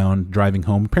safe and sound, driving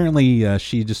home. Apparently,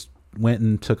 she just went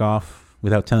and took off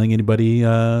without telling anybody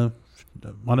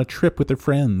on a trip with her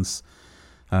friends.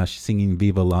 She's singing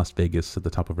Viva Las Vegas at the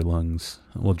top of her lungs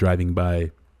while driving by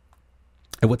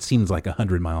at what seems like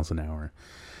 100 miles an hour.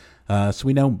 So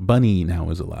we know Bunny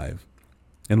now is alive.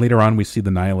 And later on, we see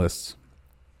the nihilists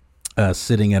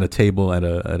sitting at a table at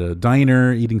a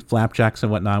diner, eating flapjacks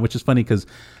and whatnot, which is funny because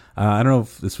I don't know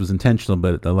if this was intentional,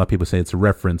 but a lot of people say it's a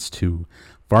reference to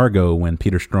Fargo when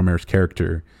Peter Stormare's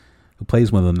character, who plays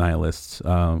one of the nihilists,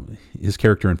 his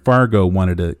character in Fargo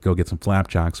wanted to go get some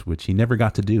flapjacks, which he never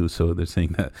got to do. So they're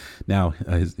saying that now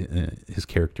his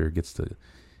character gets to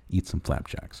eat some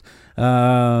flapjacks.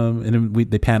 And then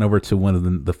they pan over to one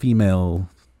of the female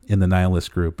in the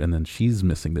nihilist group, and then she's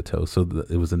missing the toe. So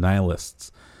it was the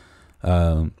nihilists,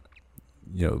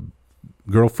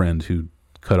 girlfriend who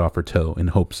cut off her toe in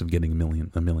hopes of getting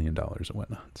 $1 million or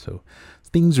whatnot. So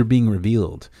things are being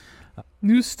revealed.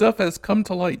 New stuff has come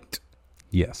to light.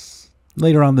 Yes.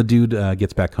 Later on, the dude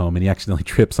gets back home, and he accidentally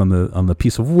trips on the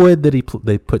piece of wood that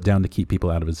they put down to keep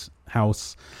people out of his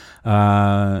house.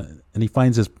 And he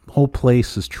finds his whole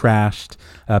place is trashed.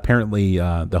 Apparently,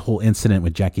 the whole incident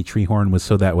with Jackie Treehorn was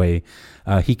so that way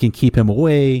he can keep him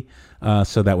away.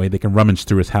 So that way they can rummage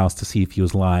through his house to see if he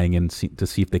was lying and to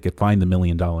see if they could find the $1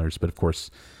 million. But of course,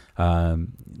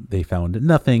 they found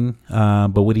nothing.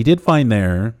 But what he did find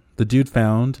there, the dude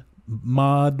found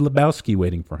Maud Lebowski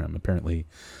waiting for him. Apparently,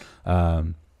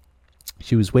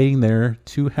 she was waiting there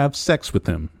to have sex with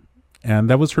him. And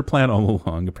that was her plan all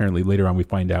along. Apparently, later on we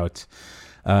find out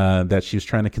that she was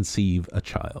trying to conceive a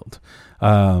child.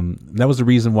 That was the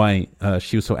reason why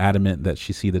she was so adamant that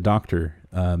she see the doctor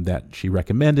that she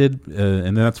recommended,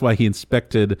 and that's why he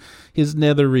inspected his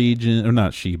nether region, or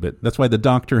not she, but that's why the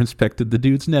doctor inspected the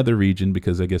dude's nether region,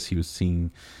 because I guess he was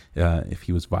seeing if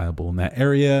he was viable in that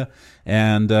area.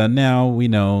 And now we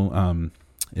know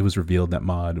it was revealed that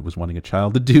Maud was wanting a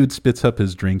child. The dude spits up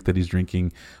his drink that he's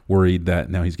drinking, worried that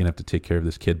now he's going to have to take care of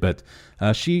this kid. But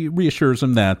she reassures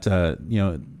him that,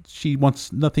 she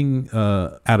wants nothing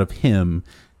out of him.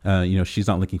 She's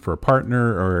not looking for a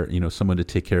partner or, someone to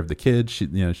take care of the kid.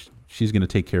 She's going to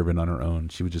take care of it on her own.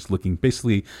 She was just looking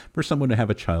basically for someone to have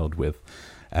a child with.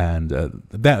 And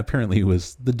that apparently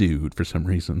was the dude for some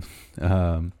reason.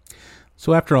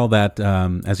 So after all that,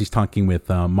 as he's talking with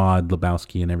Maud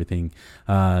Lebowski and everything,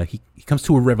 he comes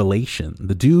to a revelation.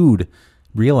 The dude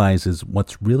realizes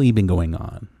what's really been going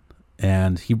on.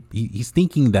 And he's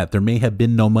thinking that there may have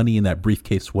been no money in that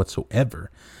briefcase whatsoever.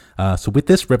 So with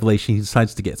this revelation, he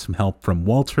decides to get some help from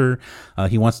Walter.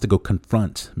 He wants to go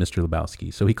confront Mr.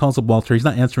 Lebowski. So he calls up Walter. He's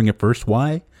not answering at first.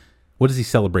 Why? What does he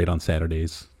celebrate on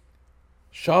Saturdays?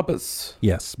 Shabbos.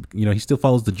 Yes. He still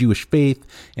follows the Jewish faith,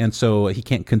 and so he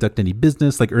can't conduct any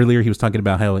business. Like earlier, he was talking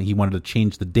about how he wanted to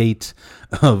change the date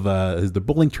of the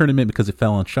bowling tournament because it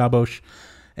fell on Shabbos.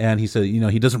 And he said,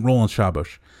 he doesn't roll on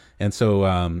Shabbos. And so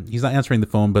he's not answering the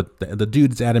phone, but the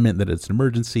dude's adamant that it's an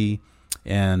emergency.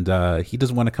 And he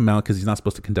doesn't want to come out because he's not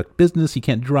supposed to conduct business. He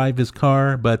can't drive his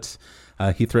car, but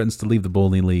he threatens to leave the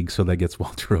bowling league, so that gets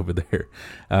Walter over there.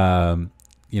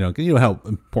 you know how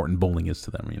important bowling is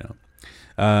to them.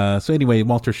 So anyway,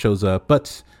 Walter shows up,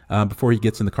 but before he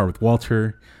gets in the car with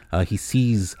Walter, he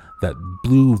sees that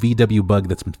blue VW bug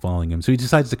that's been following him. So he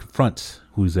decides to confront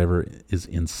whoever is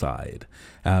inside.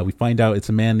 We find out it's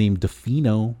a man named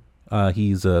DeFino.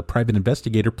 He's a private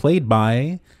investigator played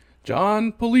by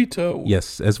John Polito.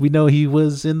 Yes, as we know, he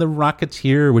was in The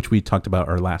Rocketeer, which we talked about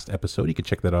our last episode. You can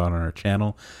check that out on our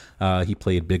channel. He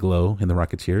played Bigelow in The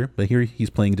Rocketeer, but here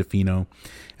he's playing DeFino.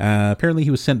 Apparently,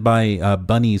 he was sent by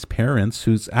Bunny's parents,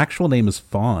 whose actual name is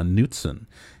Fawn Knutson,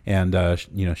 and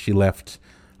she left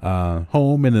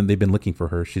home, and then they've been looking for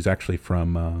her. She's actually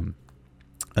from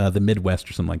the Midwest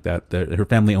or something like that. Her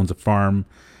family owns a farm,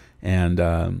 and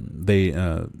they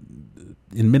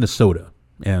in Minnesota.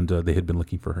 And they had been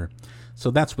looking for her.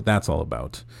 So that's what that's all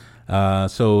about.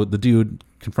 So the dude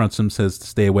confronts him, says to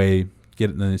stay away,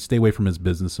 stay away from his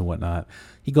business and whatnot.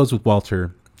 He goes with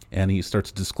Walter, and he starts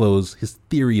to disclose his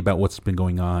theory about what's been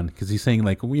going on. Because he's saying,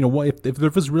 like, what if there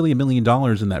was really $1 million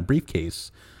in that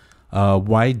briefcase,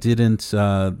 why didn't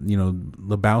Mr.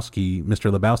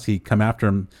 Lebowski come after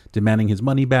him, demanding his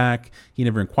money back? He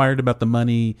never inquired about the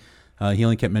money. He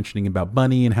only kept mentioning about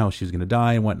Bunny and how she was going to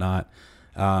die and whatnot.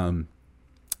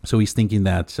 So he's thinking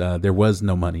that there was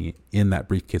no money in that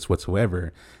briefcase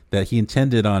whatsoever, that he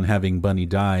intended on having Bunny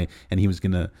die, and he was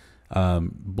going to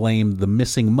blame the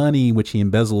missing money, which he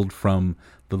embezzled from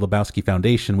the Lebowski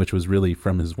Foundation, which was really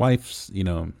from his wife's,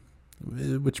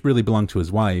 which really belonged to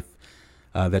his wife,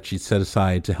 that she set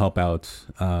aside to help out,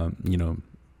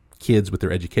 kids with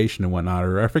their education and whatnot.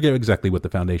 Or I forget exactly what the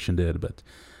foundation did, but,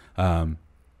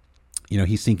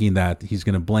 he's thinking that he's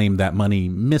going to blame that money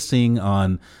missing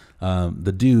on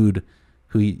the dude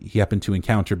who he happened to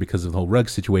encounter because of the whole rug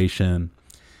situation,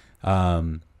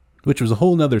 which was a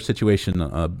whole nother situation,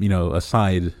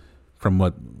 aside from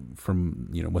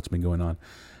what's been going on.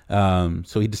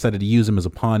 So he decided to use him as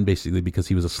a pawn, basically, because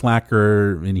he was a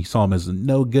slacker and he saw him as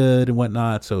no good and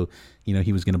whatnot. So,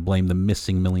 he was going to blame the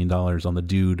missing $1 million on the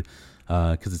dude,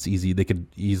 because it's easy. They could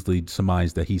easily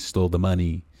surmise that he stole the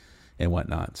money and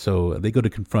whatnot. So they go to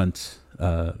confront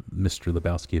Mr.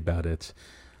 Lebowski about it.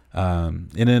 And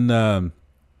then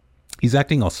he's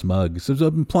acting all smug, so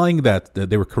implying that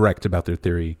they were correct about their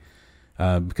theory,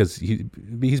 because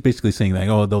he's basically saying that,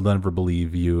 oh, they'll never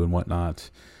believe you and whatnot.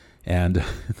 And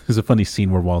there's a funny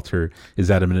scene where Walter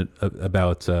is adamant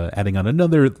about adding on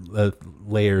another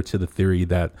layer to the theory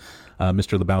that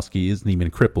Mr. Lebowski isn't even a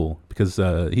cripple, because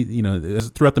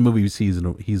throughout the movie we see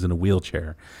he's in a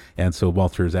wheelchair, and so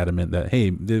Walter is adamant that, hey,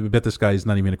 I bet this guy's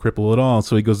not even a cripple at all.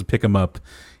 So he goes to pick him up,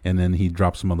 and then he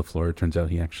drops him on the floor. It turns out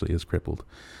he actually is crippled.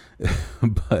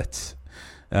 But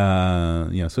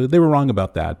so they were wrong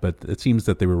about that, but it seems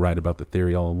that they were right about the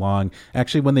theory all along.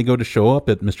 Actually, when they go to show up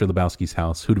at Mr. Lebowski's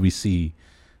house, who do we see?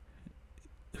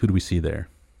 Who do we see there?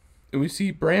 We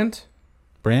see Brandt.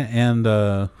 And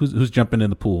who's jumping in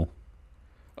the pool?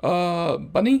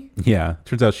 Bunny? Yeah,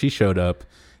 turns out she showed up,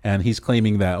 and he's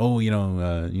claiming that,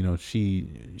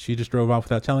 she just drove off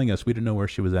without telling us. We didn't know where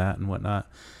she was at and whatnot.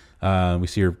 We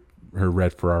see her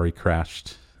red Ferrari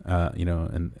crashed,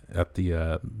 and at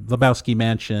the Lebowski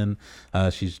mansion.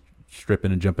 She's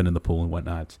stripping and jumping in the pool and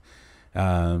whatnot.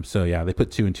 So yeah, they put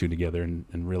two and two together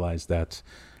and realized that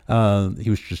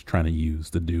he was just trying to use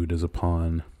the dude as a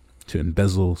pawn to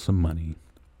embezzle some money.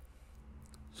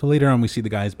 So later on, we see the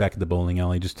guys back at the bowling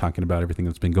alley just talking about everything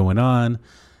that's been going on.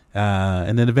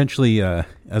 And then eventually,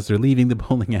 as they're leaving the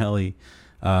bowling alley,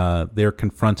 they're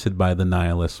confronted by the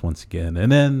nihilists once again.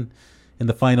 And then in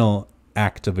the final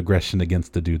act of aggression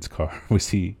against the dude's car, we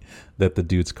see that the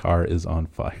dude's car is on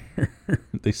fire.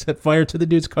 They set fire to the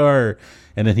dude's car.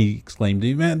 And then he exclaimed,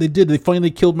 man, they finally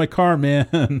killed my car,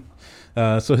 man.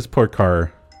 So his poor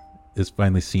car is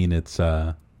finally seen its...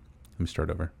 let me start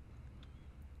over.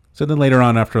 So then later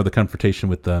on, after the confrontation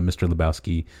with Mr.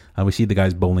 Lebowski, we see the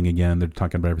guys bowling again. They're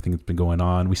talking about everything that's been going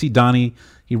on. We see Donnie.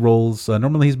 He rolls.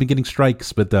 Normally he's been getting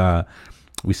strikes, but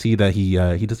we see that he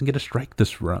doesn't get a strike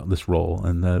this roll,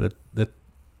 and that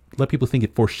let people think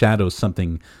it foreshadows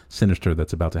something sinister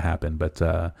that's about to happen. But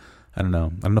I don't know.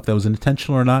 I don't know if that was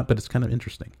intentional or not, but it's kind of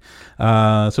interesting.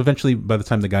 So eventually, by the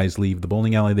time the guys leave the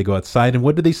bowling alley, they go outside, and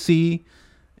what do they see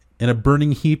in a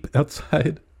burning heap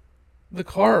outside? The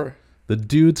car. The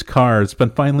dude's car has been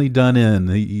finally done in.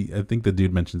 I think the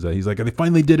dude mentions that. He's like, they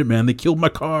finally did it, man. They killed my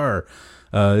car.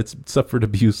 It's suffered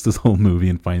abuse this whole movie,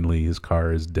 and finally his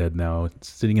car is dead now. It's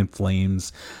sitting in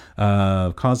flames,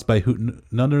 caused by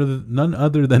none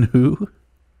other than who?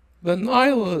 The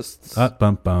nihilists.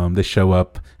 They show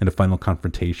up in a final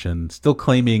confrontation, still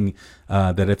claiming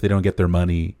that if they don't get their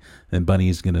money, then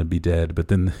Bunny's going to be dead. But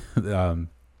then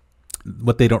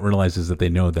what they don't realize is that they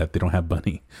know that they don't have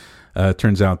Bunny. It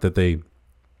turns out that they,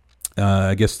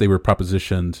 I guess they were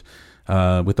propositioned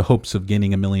with the hopes of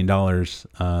gaining $1 million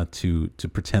to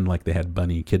pretend like they had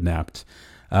Bunny kidnapped.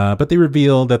 But they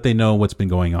reveal that they know what's been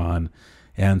going on.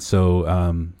 And so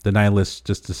the nihilists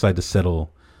just decide to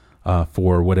settle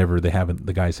for whatever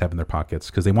the guys have in their pockets,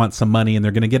 because they want some money and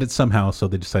they're going to get it somehow. So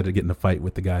they decide to get in a fight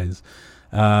with the guys.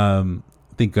 I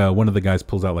think one of the guys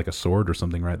pulls out like a sword or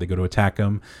something, right? They go to attack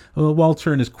him.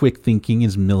 Walter, in his quick thinking,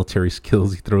 his military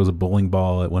skills, he throws a bowling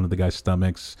ball at one of the guy's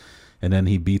stomachs, and then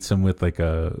he beats him with like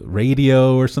a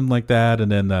radio or something like that.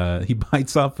 And then he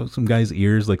bites off some guy's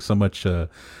ears like so much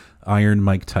Iron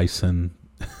Mike Tyson.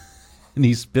 And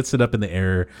he spits it up in the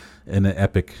air in an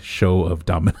epic show of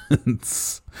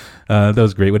dominance. That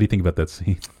was great. What do you think about that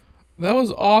scene? That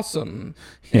was awesome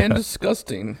and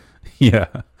disgusting. Yeah.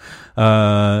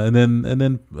 And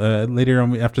then later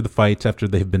on, after the fight, after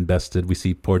they've been bested, we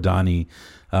see poor Donnie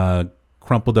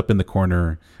crumpled up in the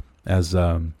corner as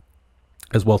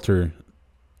Walter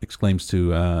exclaims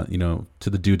to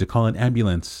the dude to call an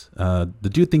ambulance. The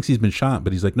dude thinks he's been shot,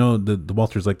 but he's like, no. The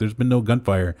Walter's like, there's been no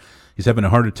gunfire. He's having a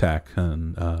heart attack.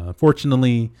 And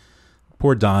fortunately,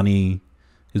 poor Donnie,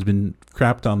 who's been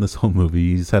crapped on this whole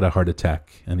movie, he's had a heart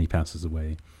attack and he passes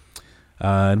away.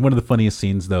 And one of the funniest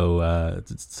scenes, though,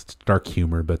 it's dark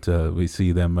humor, but we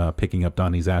see them picking up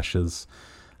Donnie's ashes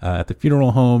at the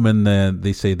funeral home, and then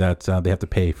they say that they have to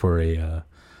pay for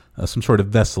some sort of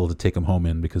vessel to take them home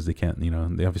in, because they can't,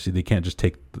 they can't just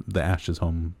take the ashes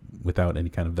home without any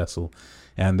kind of vessel,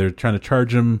 and they're trying to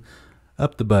charge him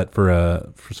up the butt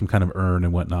for some kind of urn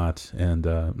and whatnot. And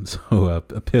so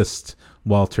a pissed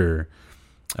Walter,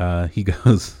 he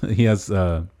has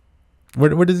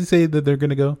where does he say that they're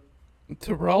gonna go?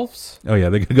 To Ralph's? Oh yeah,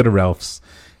 they're gonna go to Ralph's,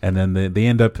 and then they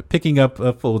end up picking up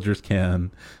a Folgers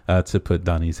can to put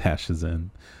Donnie's ashes in,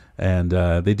 and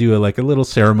they do a little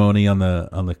ceremony on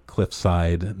the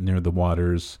cliffside near the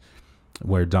waters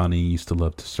where Donnie used to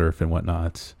love to surf and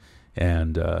whatnot.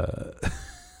 And I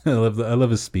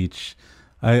love his speech.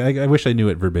 I wish I knew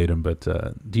it verbatim, but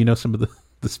do you know some of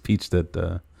the speech that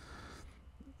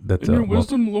in your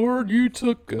wisdom, Lord, you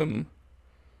took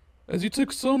as you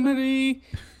took so many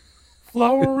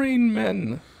flowering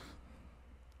men.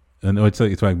 And it's like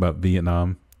you're talking about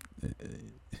Vietnam.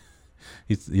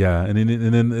 And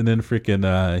then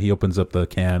freaking he opens up the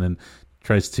can and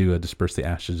tries to disperse the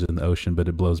ashes in the ocean, but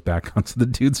it blows back onto the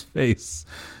dude's face,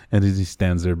 and he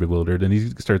stands there bewildered, and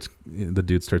the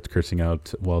dude starts cursing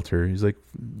out Walter. He's like,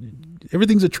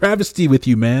 everything's a travesty with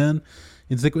you, man.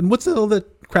 He's like, and what's all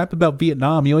that crap about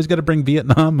Vietnam? You always got to bring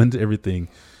Vietnam into everything.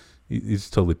 He's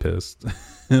totally pissed.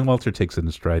 And Walter takes it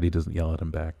in stride. He doesn't yell at him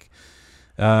back.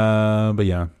 But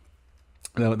yeah,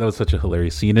 that was such a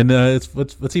hilarious scene. And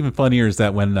what's even funnier is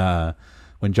that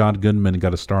when John Goodman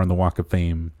got a star on the Walk of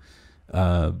Fame,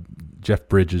 Jeff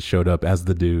Bridges showed up as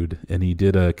the dude, and he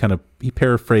did he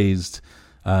paraphrased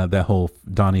that whole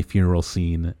Donnie funeral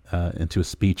scene into a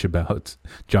speech about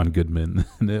John Goodman.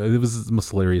 And it was the most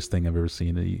hilarious thing I've ever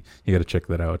seen. You got to check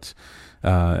that out.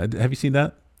 Have you seen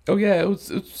that? Oh yeah, it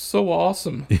was so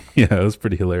awesome. Yeah, it was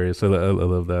pretty hilarious. I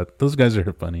love that. Those guys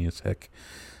are funny as heck.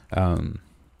 So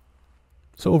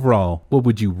overall, what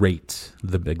would you rate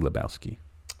The Big Lebowski?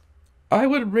 I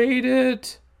would rate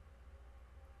it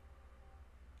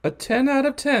a 10 out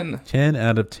of 10. 10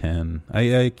 out of 10.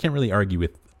 I can't really argue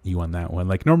with you on that one.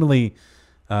 Like normally,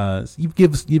 you've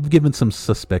given some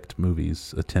suspect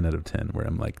movies a 10 out of 10, where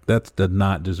I'm like, that does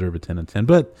not deserve a 10 out of 10.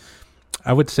 But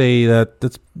I would say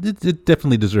that it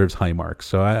definitely deserves high marks.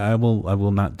 So I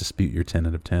will not dispute your 10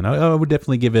 out of 10. I would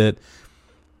definitely give it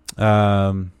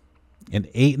an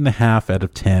 8.5 out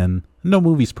of 10. No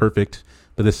movie's perfect,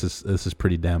 but this is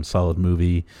pretty damn solid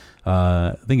movie.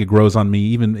 I think it grows on me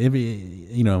even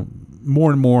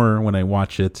more and more when I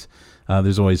watch it.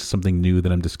 There's always something new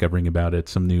that I'm discovering about it,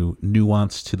 some new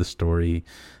nuance to the story.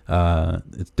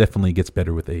 It definitely gets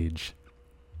better with age.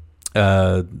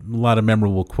 A lot of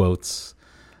memorable quotes,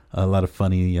 a lot of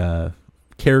funny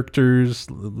characters,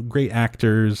 great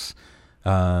actors.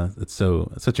 It's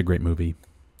such a great movie.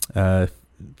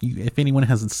 If anyone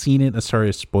hasn't seen it, I'm sorry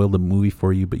I spoiled the movie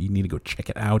for you, but you need to go check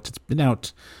it out. It's been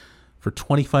out for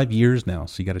 25 years now,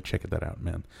 so you got to check that out,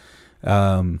 man.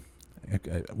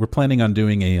 We're planning on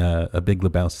doing a Big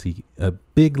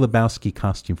Lebowski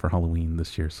costume for Halloween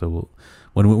this year, so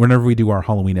whenever we do our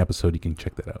Halloween episode, you can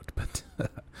check that out.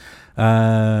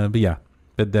 But yeah,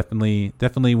 but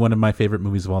definitely one of my favorite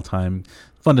movies of all time.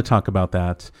 Fun to talk about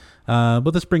that.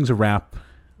 But this brings a wrap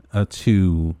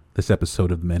to this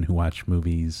episode of Men Who Watch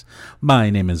Movies. My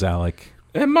name is Alec.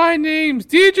 And my name's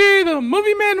DJ the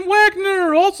Movie Man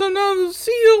Wagner, also known as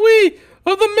COE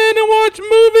of the Men Who Watch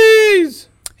Movies.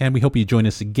 And we hope you join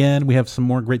us again. We have some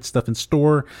more great stuff in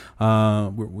store.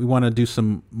 We want to do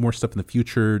some more stuff in the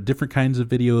future, different kinds of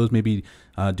videos, maybe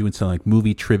doing some like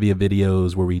movie trivia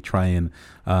videos where we try and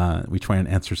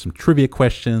answer some trivia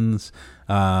questions.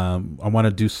 I want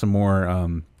to do some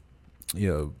more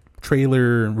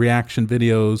trailer reaction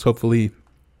videos, hopefully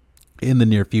in the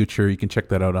near future. You can check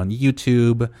that out on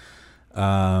YouTube.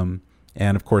 And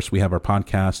of course, we have our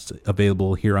podcasts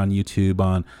available here on YouTube,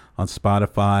 on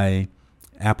Spotify,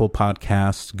 Apple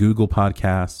Podcasts, Google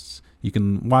Podcasts. You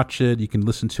can watch it. You can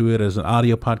listen to it as an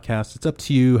audio podcast. It's up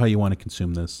to you how you want to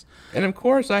consume this. And of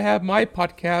course, I have my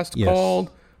podcast called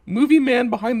Movie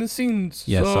Man Behind the Scenes.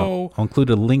 Yes, so I'll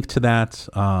include a link to that.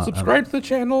 Subscribe to the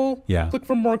channel. Yeah. Click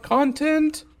for more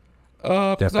content.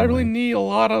 Because I really need a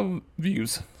lot of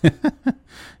views.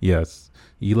 Yes.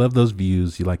 You love those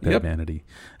views. You like that vanity.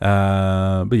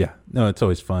 But yeah, no, it's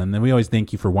always fun. And we always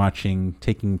thank you for watching,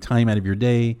 taking time out of your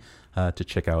day to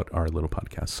check out our little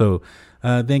podcast. So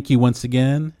thank you once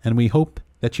again. And we hope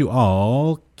that you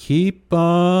all keep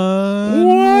on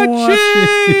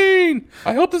watching.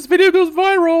 I hope this video goes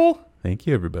viral. Thank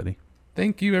you, everybody.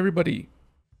 Thank you, everybody.